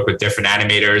and we work with different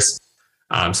animators.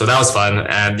 So that was fun.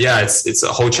 And yeah, it's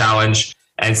a whole challenge,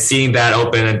 and seeing that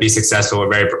open and be successful, we're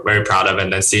very, very proud of.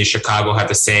 And then seeing Chicago have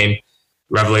the same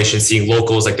revelation, seeing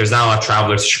locals, like there's not a lot of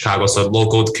travelers to Chicago, so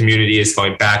local community is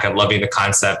going back and loving the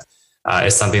concept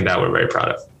is something that we're very proud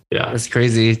of. Yeah, that's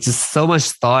crazy. Just so much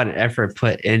thought and effort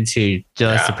put into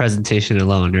just the presentation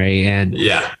alone, right? And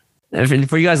yeah, and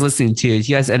for you guys listening too, if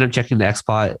you guys end up checking the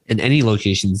XPOT in any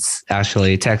locations,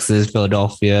 actually Texas,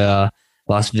 Philadelphia,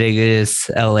 Las Vegas,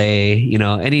 LA,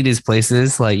 any of these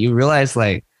places, like you realize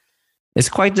like it's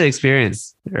quite the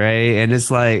experience, right? And it's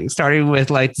like starting with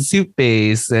like the soup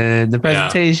base and the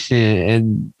presentation,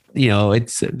 and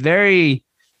it's very,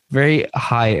 very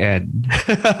high end.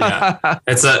 We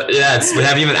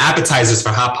have even appetizers for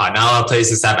hot pot. Not a lot of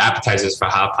places have appetizers for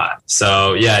hot pot.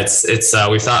 So yeah,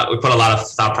 we put a lot of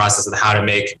thought process on how to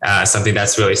make something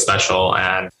that's really special.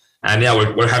 And yeah,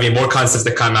 we're having more concepts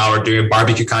that come out. We're doing a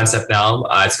barbecue concept now.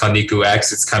 It's called Niku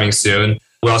X. It's coming soon.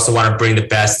 We also want to bring the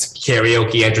best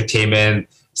karaoke entertainment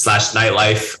 /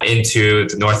 nightlife into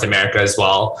North America as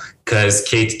well, because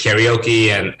karaoke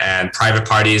and private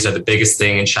parties are the biggest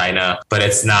thing in China, but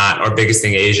it's not, or biggest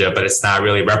thing in Asia, but it's not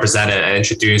really represented and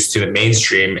introduced to the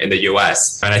mainstream in the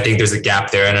US. And I think there's a gap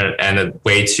there and a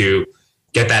way to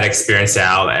get that experience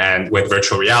out, and with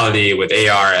virtual reality, with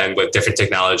AR, and with different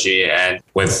technology, and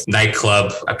with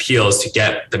nightclub appeals to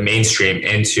get the mainstream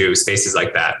into spaces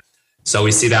like that. So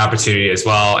we see the opportunity as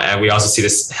well. And we also see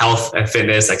this health and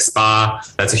fitness, like spa.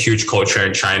 That's a huge culture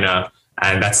in China.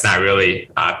 And that's not really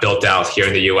built out here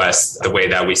in the US the way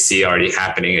that we see already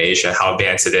happening in Asia, how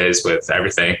advanced it is with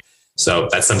everything. So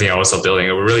that's something I'm also building.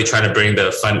 And we're really trying to bring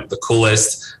the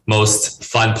coolest, most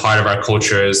fun part of our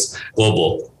cultures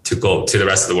global to go to the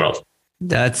rest of the world.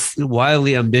 That's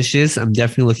wildly ambitious. I'm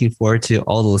definitely looking forward to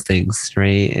all those things,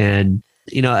 right? And,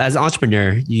 as an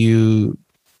entrepreneur,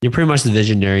 you're pretty much the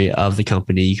visionary of the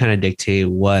company. You kind of dictate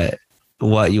what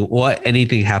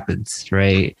anything happens,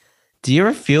 right? Do you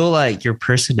ever feel like your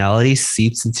personality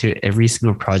seeps into every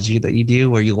single project that you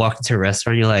do, where you walk into a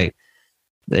restaurant, you're like,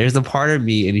 there's a part of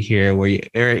me in here where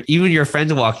or even your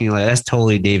friends walking, like, that's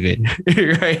totally David,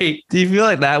 right? Do you feel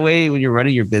like that way when you're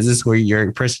running your business, where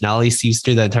your personality seeps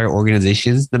through the entire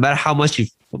organization, no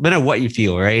matter what you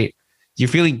feel, right? You're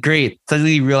feeling great.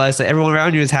 Suddenly you realize that everyone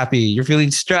around you is happy. You're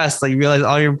feeling stressed. Like you realize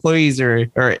all your employees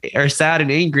are sad and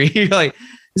angry. You're like,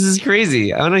 this is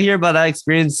crazy. I want to hear about that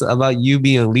experience, about you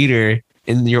being a leader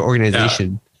in your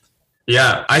organization.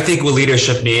 Yeah, I think what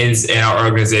leadership means in our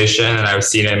organization, and I've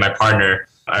seen it in my partner,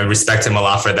 I respect him a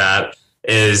lot for that,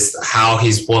 is how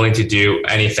he's willing to do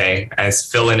anything and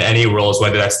fill in any roles,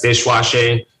 whether that's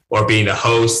dishwashing or being the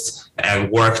host, and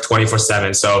work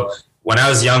 24/7. So when I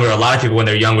was younger, a lot of people, when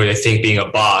they're younger, they think being a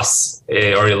boss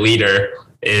or a leader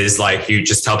is like, you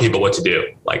just tell people what to do.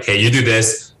 Like, hey, you do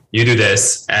this,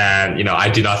 and, you know, I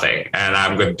do nothing, and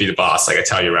I'm going to be the boss. Like, I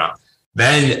tell you around.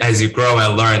 Then as you grow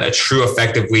and learn, a true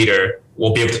effective leader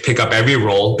will be able to pick up every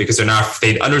role, because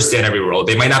they understand every role.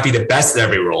 They might not be the best at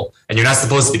every role, and you're not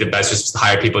supposed to be the best, just to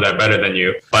hire people that are better than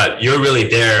you, but you're really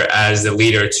there as the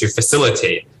leader to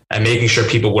facilitate and making sure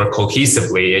people work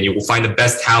cohesively, and you will find the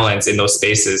best talents in those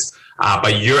spaces.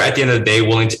 But you're, at the end of the day,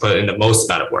 willing to put in the most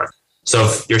amount of work. So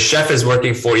if your chef is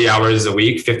working 40 hours a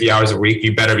week, 50 hours a week,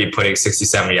 you better be putting 60,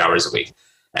 70 hours a week.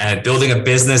 And building a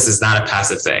business is not a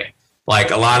passive thing.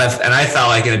 Like and I felt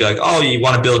like it'd be like, oh, you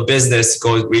want to build a business,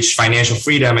 go reach financial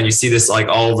freedom. And you see this like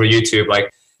all over YouTube,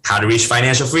 like how to reach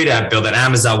financial freedom, build an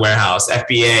Amazon warehouse,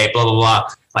 FBA, blah, blah, blah,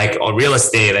 like, or real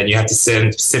estate. And you have to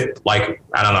sip like,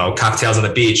 I don't know, cocktails on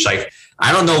the beach. Like,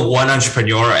 I don't know one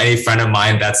entrepreneur or any friend of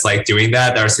mine that's like doing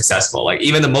that are successful. Like,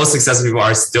 even the most successful people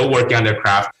are still working on their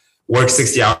craft, work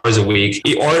 60 hours a week,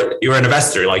 or you're an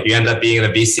investor. Like, you end up being in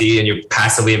a VC and you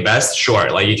passively invest. Sure.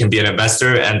 Like, you can be an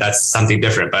investor, and that's something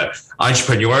different. But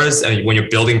entrepreneurs, and when you're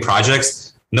building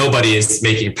projects, nobody is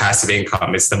making passive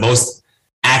income. It's the most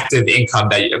active income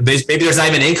that maybe there's not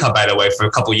even income, by the way, for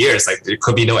a couple of years. Like, there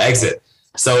could be no exit.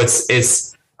 So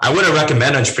I wouldn't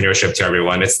recommend entrepreneurship to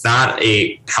everyone. It's not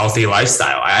a healthy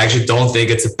lifestyle. I actually don't think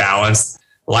it's a balanced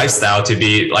lifestyle to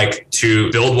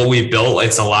build what we've built.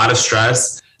 It's a lot of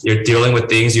stress. You're dealing with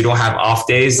things. You don't have off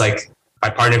days. Like,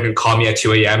 my partner can call me at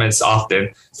 2 a.m. and it's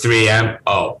often 3 a.m.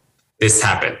 Oh, this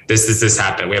happened. This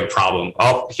happened. We have a problem.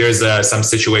 Oh, here's some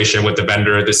situation with the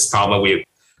vendor. This problem. We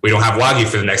don't have Wagyu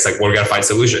for the next, like, we're going to find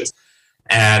solutions.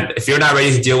 And if you're not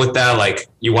ready to deal with that, like,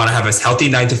 you want to have a healthy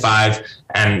 9 to 5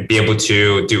 and be able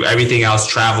to do everything else,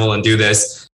 travel and do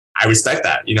this. I respect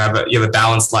that. You have a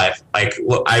balanced life. Like,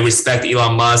 I respect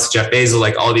Elon Musk, Jeff Bezos,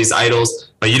 like all these idols,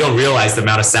 but you don't realize the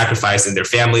amount of sacrifice in their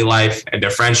family life and their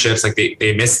friendships. Like,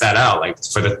 they miss that out, like,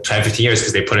 for the 10, 15 years,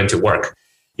 because they put into work.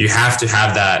 You have to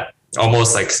have that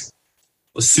almost like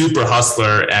super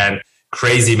hustler and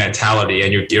crazy mentality,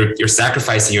 and you're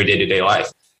sacrificing your day-to-day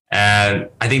life. And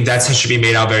I think that should be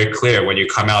made out very clear when you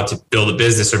come out to build a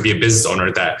business or be a business owner,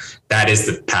 that is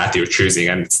the path you're choosing.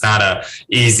 And it's not a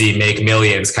easy make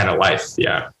millions kind of life.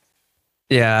 Yeah.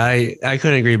 Yeah, I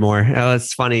couldn't agree more.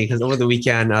 It's funny because over the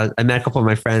weekend, I met a couple of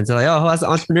my friends. They're like, oh, how's the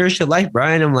entrepreneurship life,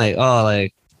 Brian? I'm like, oh,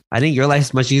 like, I think your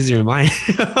life's much easier than mine.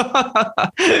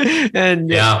 And,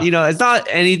 yeah, you know, it's not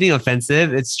anything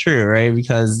offensive. It's true, right?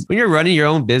 Because when you're running your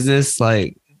own business,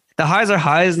 like, the highs are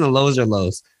highs and the lows are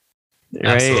lows. Right.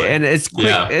 Absolutely. And it's quick.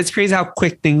 Yeah. It's crazy how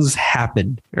quick things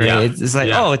happen. Right. Yeah. It's like,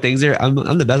 oh, things are, I'm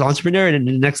the best entrepreneur. And in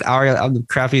the next hour, I'm the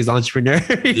crappiest entrepreneur.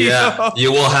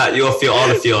 You will feel all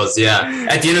the feels. Yeah.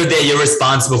 At the end of the day, you're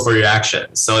responsible for your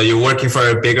actions. So you're working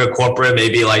for a bigger corporate,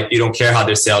 maybe like you don't care how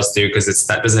their sales do because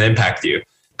that doesn't impact you.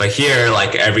 But here,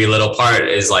 like, every little part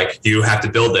is like, you have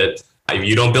to build it. If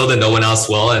you don't build it, no one else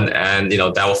will. And you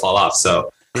know, that will fall off.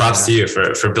 So props to you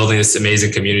for building this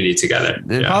amazing community together.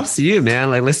 And props to you,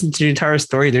 man. Like, listening to your entire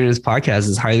story during this podcast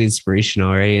is highly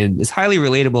inspirational, right? And it's highly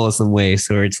relatable in some ways.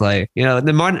 So it's like, you know,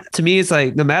 to me, it's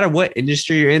like, no matter what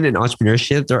industry you're in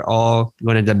entrepreneurship, they're all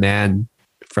going to demand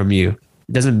from you.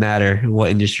 It doesn't matter what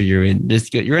industry you're in. You're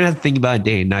going to have to think about it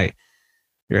day and night,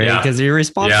 right? Because you're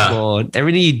responsible.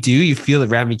 Everything you do, you feel the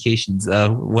ramifications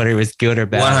of whether it's good or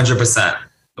bad. 100%.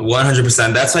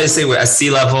 100%. That's why I say, as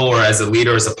C-level or as a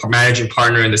leader, as a managing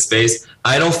partner in the space,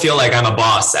 I don't feel like I'm a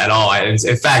boss at all. In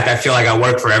fact, I feel like I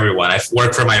work for everyone. I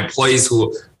work for my employees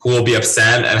who will be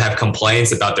upset and have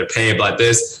complaints about their pay, about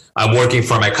this. I'm working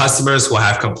for my customers who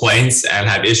have complaints and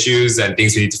have issues and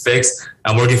things we need to fix.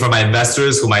 I'm working for my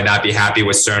investors who might not be happy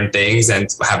with certain things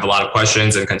and have a lot of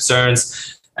questions and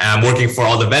concerns. And I'm working for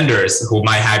all the vendors who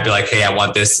might be like, hey, I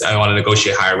want this. I want to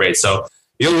negotiate higher rates. So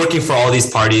you're working for all these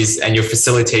parties and you're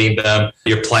facilitating them.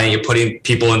 You're putting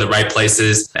people in the right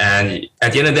places. And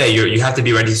at the end of the day, you have to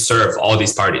be ready to serve all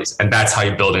these parties. And that's how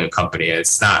you're building a company.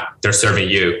 It's not they're serving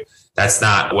you. That's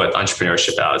not what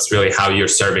entrepreneurship is. It's really how you're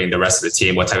serving the rest of the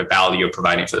team, what type of value you're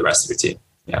providing for the rest of your team.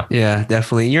 Yeah,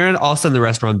 definitely. You're also in the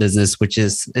restaurant business, which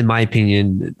is, in my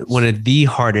opinion, one of the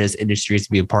hardest industries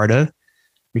to be a part of.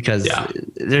 Because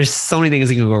there's so many things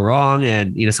that can go wrong,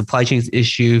 and, you know, supply chain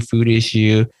issue, food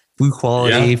issue, food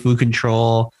quality, food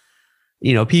control,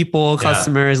 you know, people,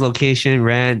 customers, location,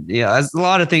 rent. Yeah, there's a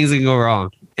lot of things that can go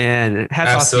wrong. And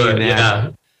hats off to you, man.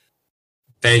 Yeah.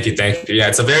 Thank you. Yeah,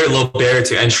 it's a very low barrier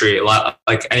to entry. A lot,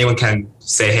 like, anyone can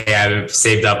say, hey, I've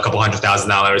saved up a couple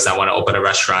 $100,000. I want to open a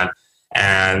restaurant.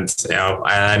 And,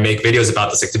 I make videos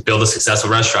about this. Like, to build a successful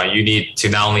restaurant, you need to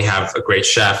not only have a great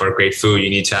chef or great food, you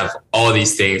need to have all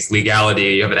these things: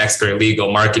 legality, you have an expert in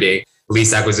legal, marketing,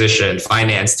 lease acquisition,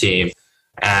 finance team,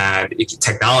 and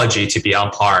technology to be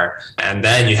on par. And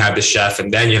then you have the chef,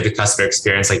 and then you have the customer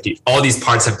experience. Like, all these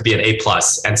parts have to be an A+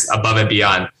 and above and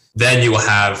beyond. Then you will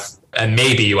have, and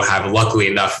maybe you will have, luckily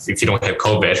enough, if you don't have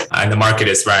COVID and the market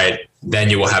is right,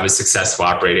 then you will have a successful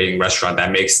operating restaurant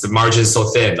that makes the margins so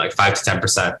thin, like 5 to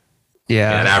 10%.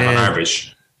 Yeah. On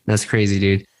average. That's crazy,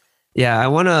 dude. Yeah. I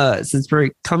want to, since we're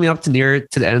coming up to near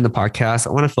to the end of the podcast,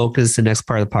 I want to focus the next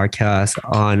part of the podcast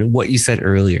on what you said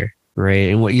earlier, right?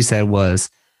 And what you said was,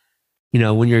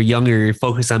 when you're younger, you're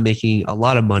focused on making a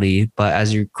lot of money, but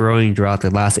as you're growing throughout the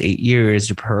last 8 years,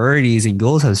 your priorities and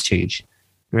goals has changed.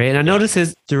 Right. And I noticed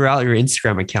this throughout your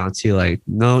Instagram account too. Like,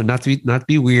 no, not to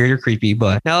be weird or creepy,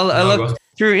 but now I look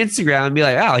through Instagram and be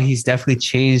like, wow, he's definitely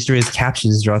changed through his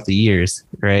captions throughout the years.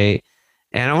 Right.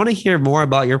 And I want to hear more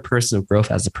about your personal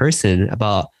growth as a person,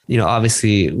 about,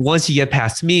 obviously once you get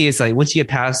past me, it's like once you get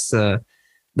past the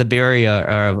barrier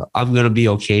of I'm going to be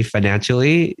okay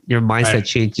financially, your mindset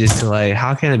changes to like,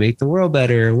 how can I make the world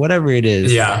better? Whatever it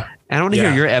is. Yeah. And I want to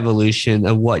hear your evolution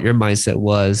of what your mindset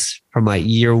was from like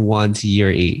year 1 to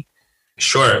year 8.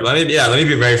 Sure. Let me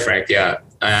be very frank. Yeah.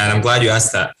 And I'm glad you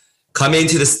asked that. Coming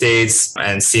to the States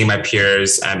and seeing my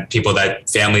peers and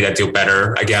family that do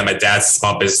better. Again, my dad's a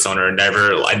small business owner.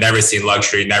 I never seen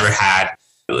luxury, never had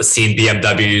seen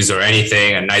BMWs or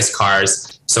anything and nice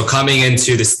cars. So coming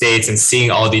into the States and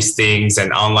seeing all these things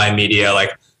and online media,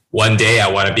 like one day I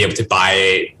want to be able to buy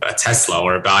a Tesla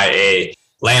or buy a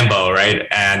Lambo, right?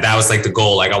 And that was like the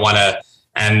goal. Like, I want to,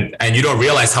 and you don't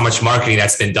realize how much marketing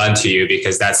that's been done to you,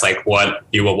 because that's like what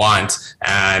you will want.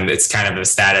 And it's kind of a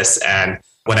status. And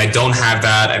when I don't have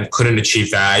that and couldn't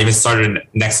achieve that, I even started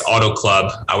Next Auto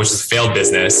Club, which is a failed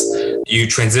business. You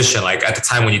transition, like at the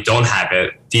time when you don't have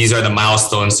it, these are the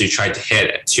milestones you try to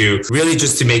hit to really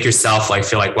just to make yourself like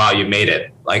feel like, wow, you made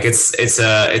it. Like it's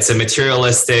a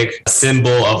materialistic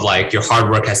symbol of like your hard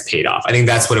work has paid off. I think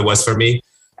that's what it was for me.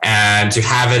 And to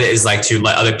have it is like to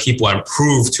let other people and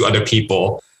prove to other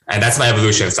people. And that's my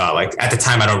evolution of thought. Like at the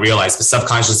time, I don't realize, but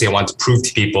subconsciously, I want to prove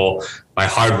to people my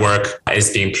hard work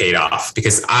is being paid off,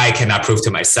 because I cannot prove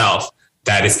to myself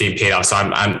that it's being paid off. So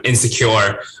I'm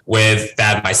insecure with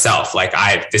that myself. Like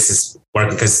this is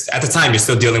working, because at the time you're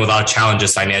still dealing with a lot of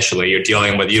challenges financially. You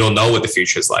don't know what the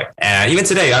future is like. And even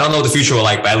today, I don't know what the future will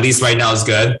like, but at least right now is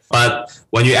good. But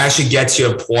when you actually get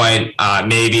to a point,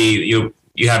 maybe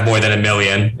you have more than $1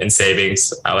 million in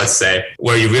savings, let's say,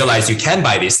 where you realize you can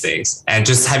buy these things, and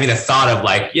just having the thought of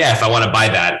like, yeah, if I want to buy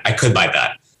that, I could buy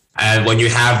that. And when you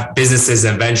have businesses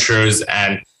and ventures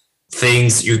and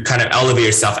things, you kind of elevate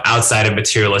yourself outside of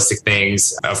materialistic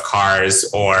things of cars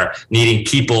or needing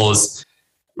people's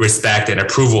respect and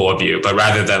approval of you. But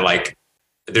rather than like,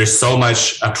 there's so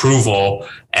much approval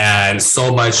and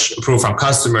so much approval from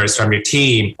customers, from your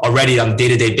team already on a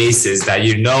day-to-day basis, that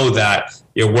you know that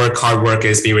your hard work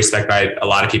is being respected by a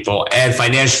lot of people, and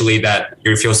financially that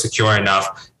you feel secure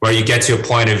enough where you get to a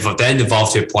point of then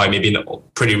evolve to a point, maybe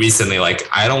pretty recently, like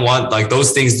I don't want, like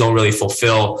those things don't really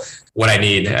fulfill what I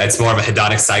need. It's more of a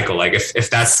hedonic cycle. Like if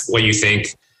that's what you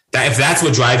think, that if that's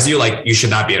what drives you, like you should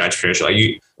not be an entrepreneur.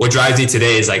 Like what drives me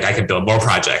today is like, I can build more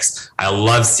projects. I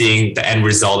love seeing the end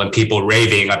result and people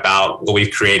raving about what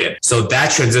we've created. So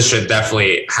that transition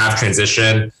definitely have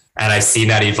transition. And I've seen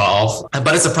that evolve,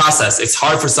 but it's a process. It's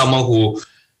hard for someone who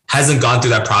hasn't gone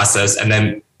through that process and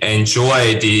then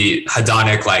enjoy the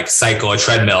hedonic like cycle or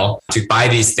treadmill to buy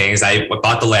these things. I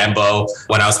bought the Lambo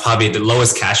when I was probably the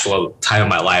lowest cash flow time of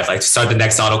my life. Like to start the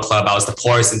Next Auto Club, I was the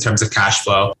poorest in terms of cash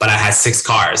flow, but I had 6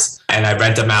 cars and I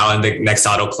rent them out in the Next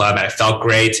Auto Club, and it felt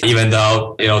great, even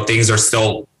though, things are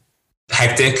still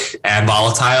hectic and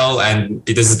volatile. And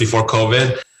this is before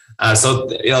COVID. So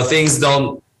things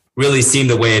don't really seem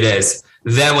the way it is.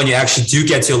 Then when you actually do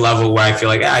get to a level where I feel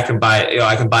like I can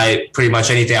buy pretty much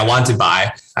anything I want to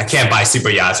buy. I can't buy super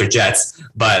yachts or jets,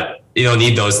 but you don't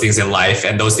need those things in life.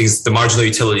 And those things, the marginal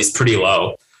utility is pretty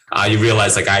low. You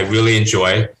realize like I really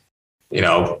enjoy,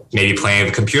 maybe playing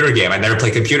a computer game. I never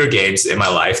played computer games in my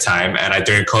lifetime. And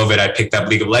during COVID, I picked up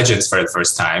League of Legends for the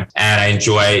first time. And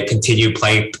I continue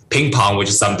playing ping pong, which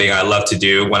is something I love to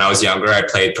do. When I was younger, I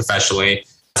played professionally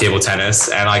table tennis.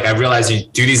 And like I realized you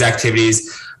do these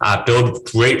activities, build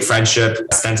great friendship,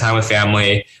 spend time with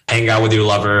family, hang out with your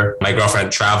lover, my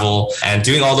girlfriend, travel, and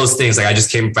doing all those things. Like I just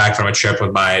came back from a trip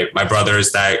with my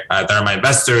brothers that are my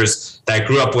investors that I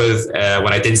grew up with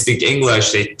when I didn't speak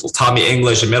English. They taught me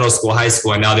English in middle school, high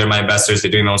school, and now they're my investors.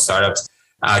 They're doing their own startups.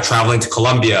 traveling to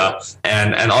Colombia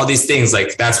and all these things.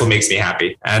 Like that's what makes me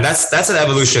happy. And that's an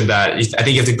evolution that I think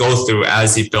you have to go through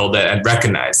as you build it and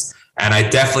recognize. And I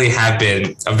definitely have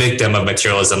been a victim of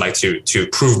materialism, like to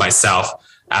prove myself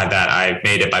that I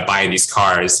made it by buying these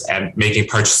cars and making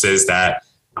purchases that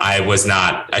I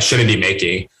shouldn't be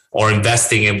making, or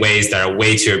investing in ways that are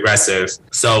way too aggressive.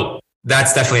 So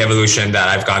that's definitely evolution that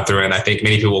I've gone through. And I think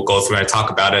many people will go through and talk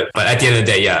about it. But at the end of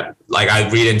the day, yeah, like I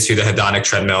read into the hedonic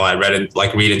treadmill. I read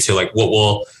into like what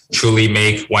will truly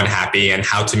make one happy and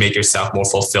how to make yourself more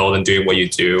fulfilled in doing what you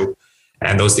do.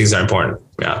 And those things are important,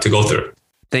 to go through.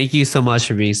 Thank you so much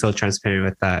for being so transparent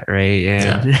with that, right?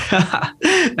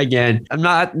 And again, I'm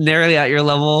not nearly at your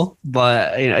level,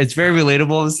 but it's very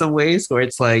relatable in some ways where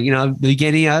it's like,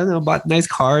 beginning, I don't know, bought nice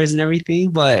cars and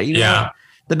everything, but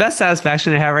the best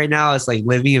satisfaction I have right now is like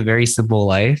living a very simple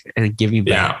life and giving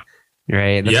back.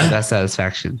 Right. That's the best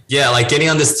satisfaction. Yeah. Like getting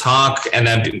on this talk and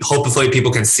then hopefully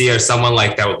people can see, or someone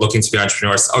like that looking to be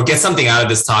entrepreneurs or get something out of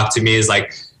this talk, to me is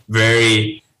like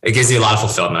it gives you a lot of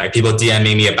fulfillment. Like people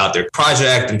DMing me about their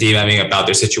project and DMing about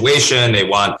their situation.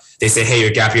 They say, hey, your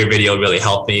gap year video really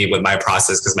helped me with my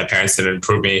process because my parents didn't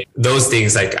improve me. Those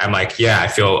things, like, I'm like, I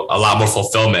feel a lot more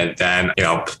fulfillment than,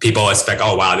 people expect,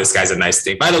 oh, wow, this guy's a nice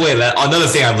thing. By the way, another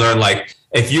thing I've learned, like,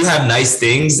 if you have nice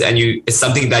things and it's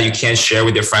something that you can't share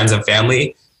with your friends and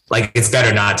family, like it's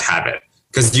better not to have it.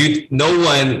 Because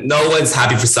no one's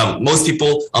happy for most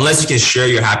people, unless you can share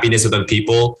your happiness with other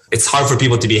people, it's hard for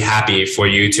people to be happy for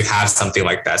you to have something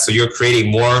like that. So you're creating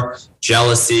more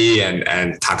jealousy and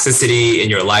toxicity in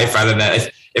your life, rather than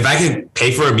if I can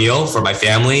pay for a meal for my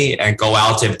family and go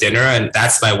out to have dinner, and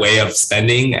that's my way of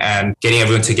spending and getting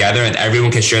everyone together and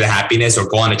everyone can share the happiness or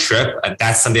go on a trip. And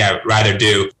that's something I'd rather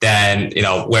do than,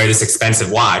 wear this expensive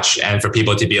watch and for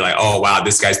people to be like, oh, wow,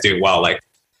 this guy's doing well. Like,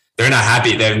 they're not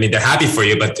happy. They're happy for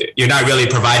you, but you're not really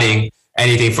providing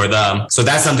anything for them. So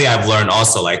that's something I've learned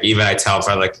also. Like even I tell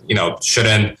friends, like, you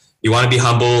want to be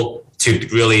humble to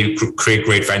really create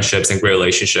great friendships and great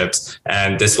relationships.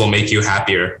 And this will make you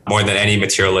happier more than any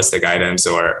materialistic items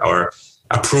or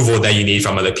approval that you need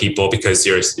from other people because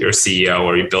you're a CEO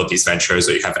or you build these ventures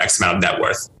or you have X amount of net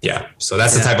worth. Yeah. So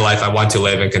that's the type of life I want to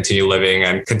live and continue living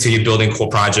and continue building cool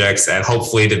projects. And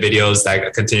hopefully the videos that I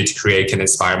continue to create can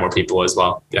inspire more people as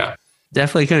well. Yeah.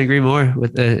 Definitely couldn't agree more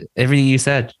with everything you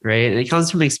said, right? And it comes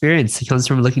from experience. It comes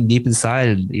from looking deep inside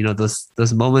and,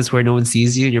 those moments where no one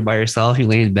sees you and you're by yourself, you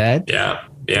lay in bed. Yeah.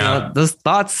 Those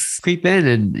thoughts creep in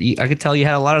and I could tell you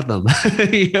had a lot of them.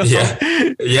 Yeah.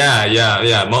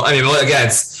 I mean,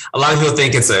 again, a lot of people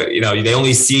think it's they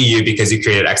only see you because you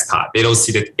created XPOT. They don't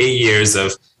see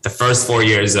the first 4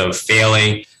 years of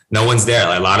failing. No one's there.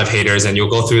 Like a lot of haters, and you'll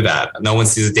go through that. No one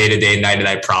sees a day-to-day,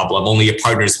 night-to-night problem. Only your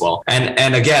partners will.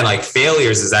 And again, like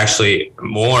failures is actually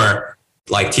more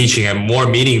like teaching and more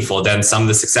meaningful than some of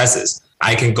the successes.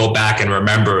 I can go back and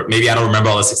remember. Maybe I don't remember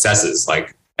all the successes,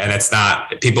 and it's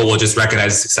not, people will just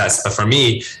recognize the success. But for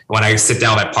me, when I sit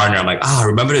down with my partner, I'm like,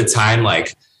 remember the time,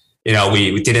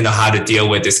 we didn't know how to deal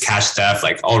with this cash theft.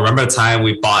 Remember the time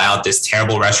we bought out this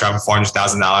terrible restaurant for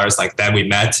 $400,000? Then we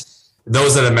met.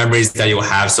 Those are the memories that you'll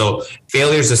have. So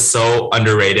failures are so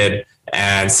underrated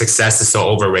and success is so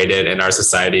overrated in our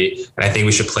society. And I think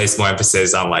we should place more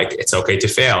emphasis on it's okay to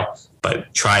fail,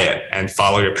 but try it and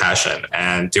follow your passion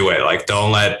and do it.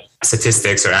 Don't let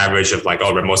statistics or average of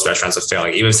most restaurants are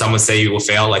failing. Even if someone say you will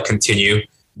fail, continue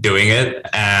doing it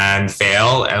and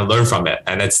fail and learn from it.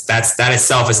 And that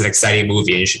itself is an exciting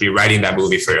movie, and you should be writing that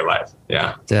movie for your life.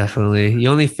 Yeah, definitely. You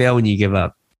only fail when you give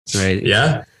up, right?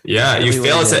 Yeah. You only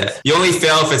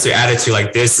fail if it's your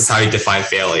attitude. This is how you define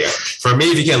failure. For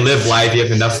me, if you can live life, you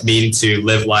have enough meaning to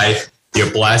live life, you're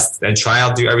blessed, then try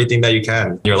out, do everything that you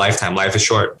can in your lifetime. Life is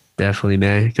short. Definitely,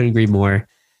 man. Couldn't agree more.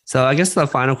 So I guess the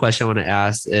final question I want to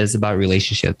ask is about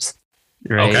relationships,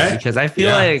 right? Okay. Because I feel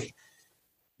like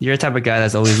you're the type of guy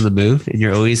that's always in the move and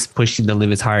you're always pushing the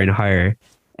limits higher and higher.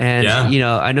 And,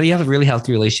 I know you have a really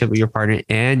healthy relationship with your partner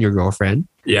and your girlfriend.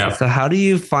 Yeah. So how do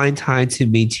you find time to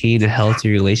maintain a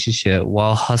healthy relationship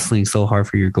while hustling so hard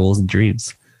for your goals and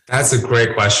dreams? That's a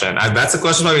great question. That's a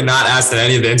question probably not asked in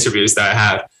any of the interviews that I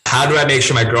have. How do I make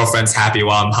sure my girlfriend's happy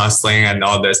while I'm hustling and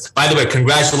all this? By the way,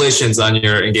 congratulations on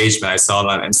your engagement. I saw it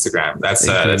on Instagram. That's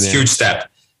a huge step.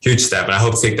 And I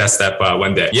hope to take that step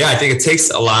one day. Yeah, I think it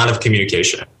takes a lot of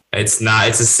communication. It's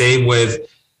the same with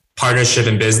partnership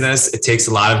in business. It takes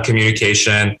a lot of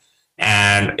communication,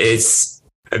 and it's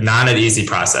not an easy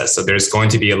process. So there's going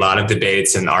to be a lot of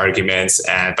debates and arguments,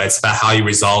 but it's about how you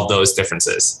resolve those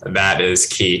differences. That is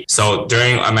key. So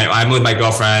I'm with my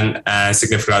girlfriend and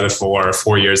significant other for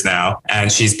 4 years now.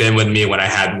 And she's been with me when I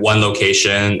had one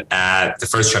location at the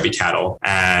first Chubby Cattle.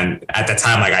 And at that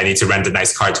time, like I need to rent a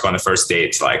nice car to go on the first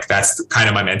date. Like that's kind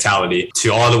of my mentality,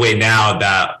 to all the way now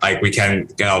that like we can,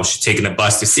 she's taking the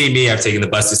bus to see me. I've taken the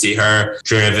bus to see her,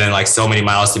 driven like so many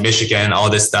miles to Michigan, all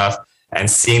this stuff. And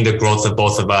seeing the growth of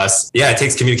both of us. Yeah, it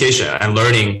takes communication and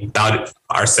learning about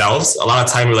ourselves. A lot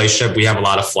of time in relationship, we have a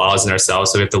lot of flaws in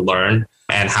ourselves. So we have to learn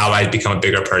and how I become a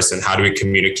bigger person. How do we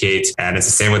communicate? And it's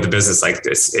the same with the business like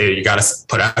this. You got to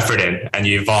put effort in and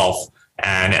you evolve,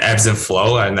 and it ebbs and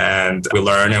flow, and we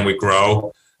learn and we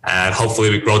grow. And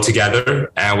hopefully we grow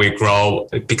together and we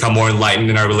become more enlightened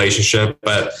in our relationship.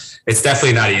 But it's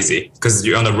definitely not easy because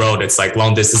you're on the road. It's like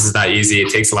long distance is not easy. It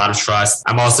takes a lot of trust.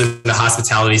 I'm also in the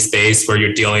hospitality space where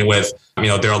you're dealing with,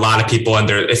 there are a lot of people, and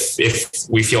if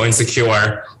we feel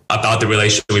insecure about the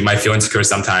relationship, we might feel insecure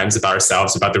sometimes about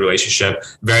ourselves, about the relationship.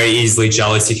 Very easily,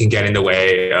 jealousy can get in the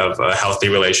way of a healthy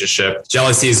relationship.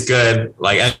 Jealousy is good,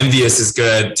 like envious is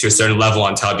good to a certain level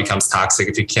until it becomes toxic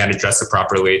if you can't address it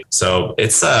properly. So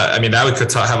it's, that we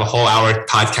could have a whole hour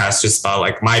podcast just about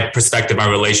like my perspective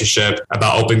on relationship,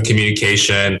 about open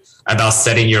communication, about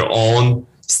setting your own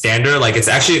standard. Like it's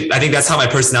actually, I think that's how my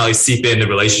personality seep into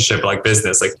relationship, like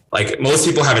business. Like most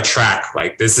people have a track,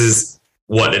 like this is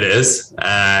what it is,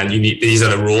 and these are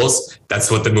the rules. That's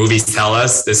what the movies tell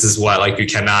us. This is what, like, you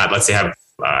cannot, let's say, have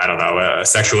a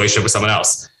sexual relationship with someone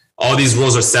else. All these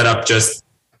rules are set up just,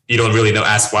 you don't really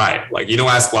ask why. Like you don't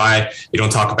ask why, you don't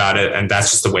talk about it, and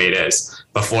that's just the way it is.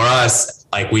 But for us,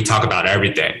 like we talk about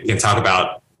everything. We can talk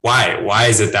about why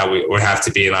is it that we have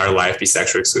to be in our life, be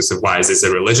sexually exclusive? Why is this a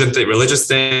religious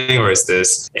thing, or is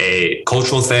this a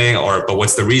cultural thing, but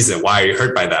what's the reason? Why are you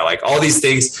hurt by that? Like all these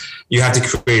things, you have to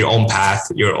create your own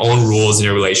path, your own rules in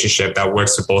your relationship that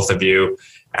works for both of you,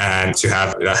 and to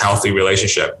have a healthy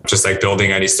relationship. Just like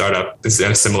building any startup, this is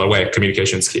in a similar way.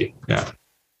 Communication is key. Yeah,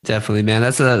 definitely, man.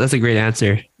 That's a great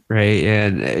answer, right?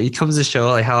 And it comes to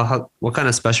show like what kind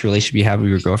of special relationship you have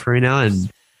with your girlfriend right now, and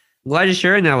I'm glad you're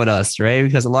sharing that with us, right?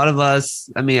 Because a lot of us,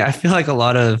 I feel like a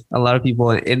lot of people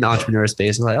in the entrepreneur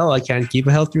space are like, oh, I can't keep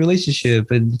a healthy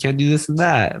relationship and can't do this and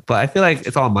that. But I feel like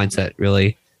it's all mindset,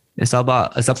 really. It's up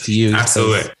to you.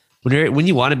 Absolutely. When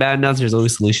you want it bad enough, there's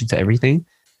always a solution to everything.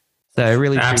 So I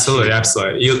really absolutely.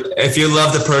 If you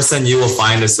love the person, you will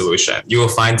find a solution. You will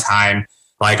find time.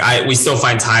 Like we still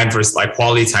find time for like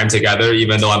quality time together,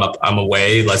 even though I'm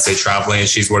away, let's say traveling, and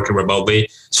she's working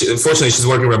remotely. Fortunately, she's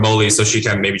working remotely, so she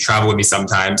can maybe travel with me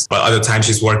sometimes. But other times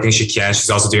she's working, she can. She's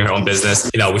also doing her own business.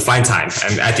 We find time,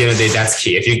 and at the end of the day, that's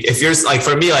key. If you're like,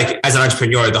 for me, like as an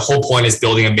entrepreneur, the whole point is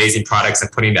building amazing products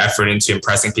and putting the effort into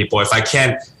impressing people. If I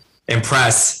can't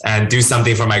impress and do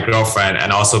something for my girlfriend,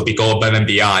 and also go above and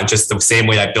beyond, just the same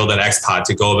way I build an XPod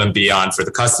to go above and beyond for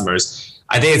the customers,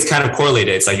 I think it's kind of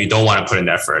correlated. It's like you don't want to put in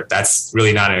the effort. That's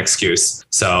really not an excuse.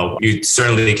 So you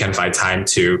certainly can find time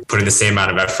to put in the same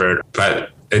amount of effort, but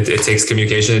it takes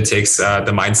communication. It takes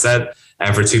the mindset,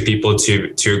 and for two people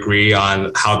to agree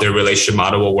on how their relationship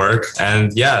model will work.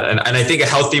 And I think a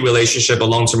healthy relationship, a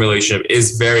long-term relationship,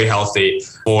 is very healthy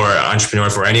for an entrepreneur,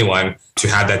 for anyone, to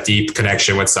have that deep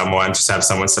connection with someone, just have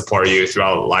someone support you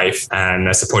throughout life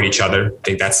and support each other. I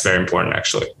think that's very important,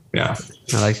 actually. Yeah.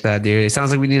 I like that, dude. It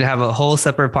sounds like we need to have a whole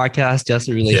separate podcast just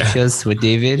on relationships with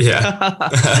David.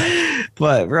 Yeah.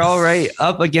 But we're all right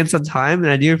up against some time,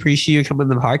 and I do appreciate you coming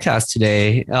on the podcast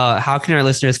today. How can our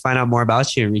listeners find out more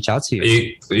about you and reach out to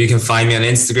you? You can find me on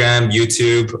Instagram,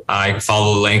 YouTube. I can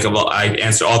follow the link. I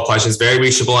answer all questions, very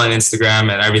reachable on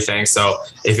Instagram and everything. So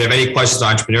if you have any questions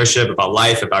on entrepreneurship, about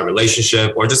life, about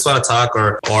relationship, or just want to talk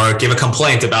or give a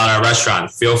complaint about our restaurant,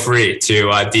 feel free to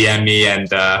DM me, and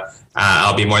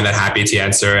I'll be more than happy to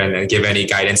answer and give any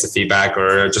guidance and feedback,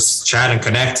 or just chat and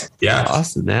connect. Yeah.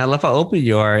 Awesome, man. I love how open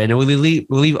you are. And we'll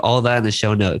leave all that in the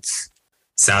show notes.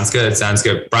 Sounds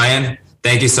good. Brian,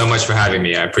 thank you so much for having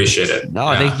me. I appreciate it.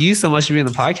 Thank you so much for being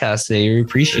on the podcast today. We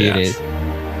appreciate it.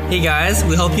 Hey guys,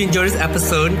 we hope you enjoyed this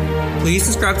episode. Please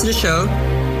subscribe to the show.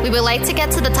 We would like to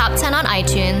get to the top 10 on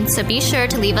iTunes, so be sure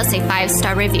to leave us a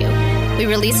 5-star review. We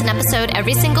release an episode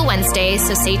every single Wednesday,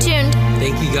 so stay tuned.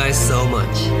 Thank you guys so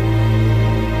much.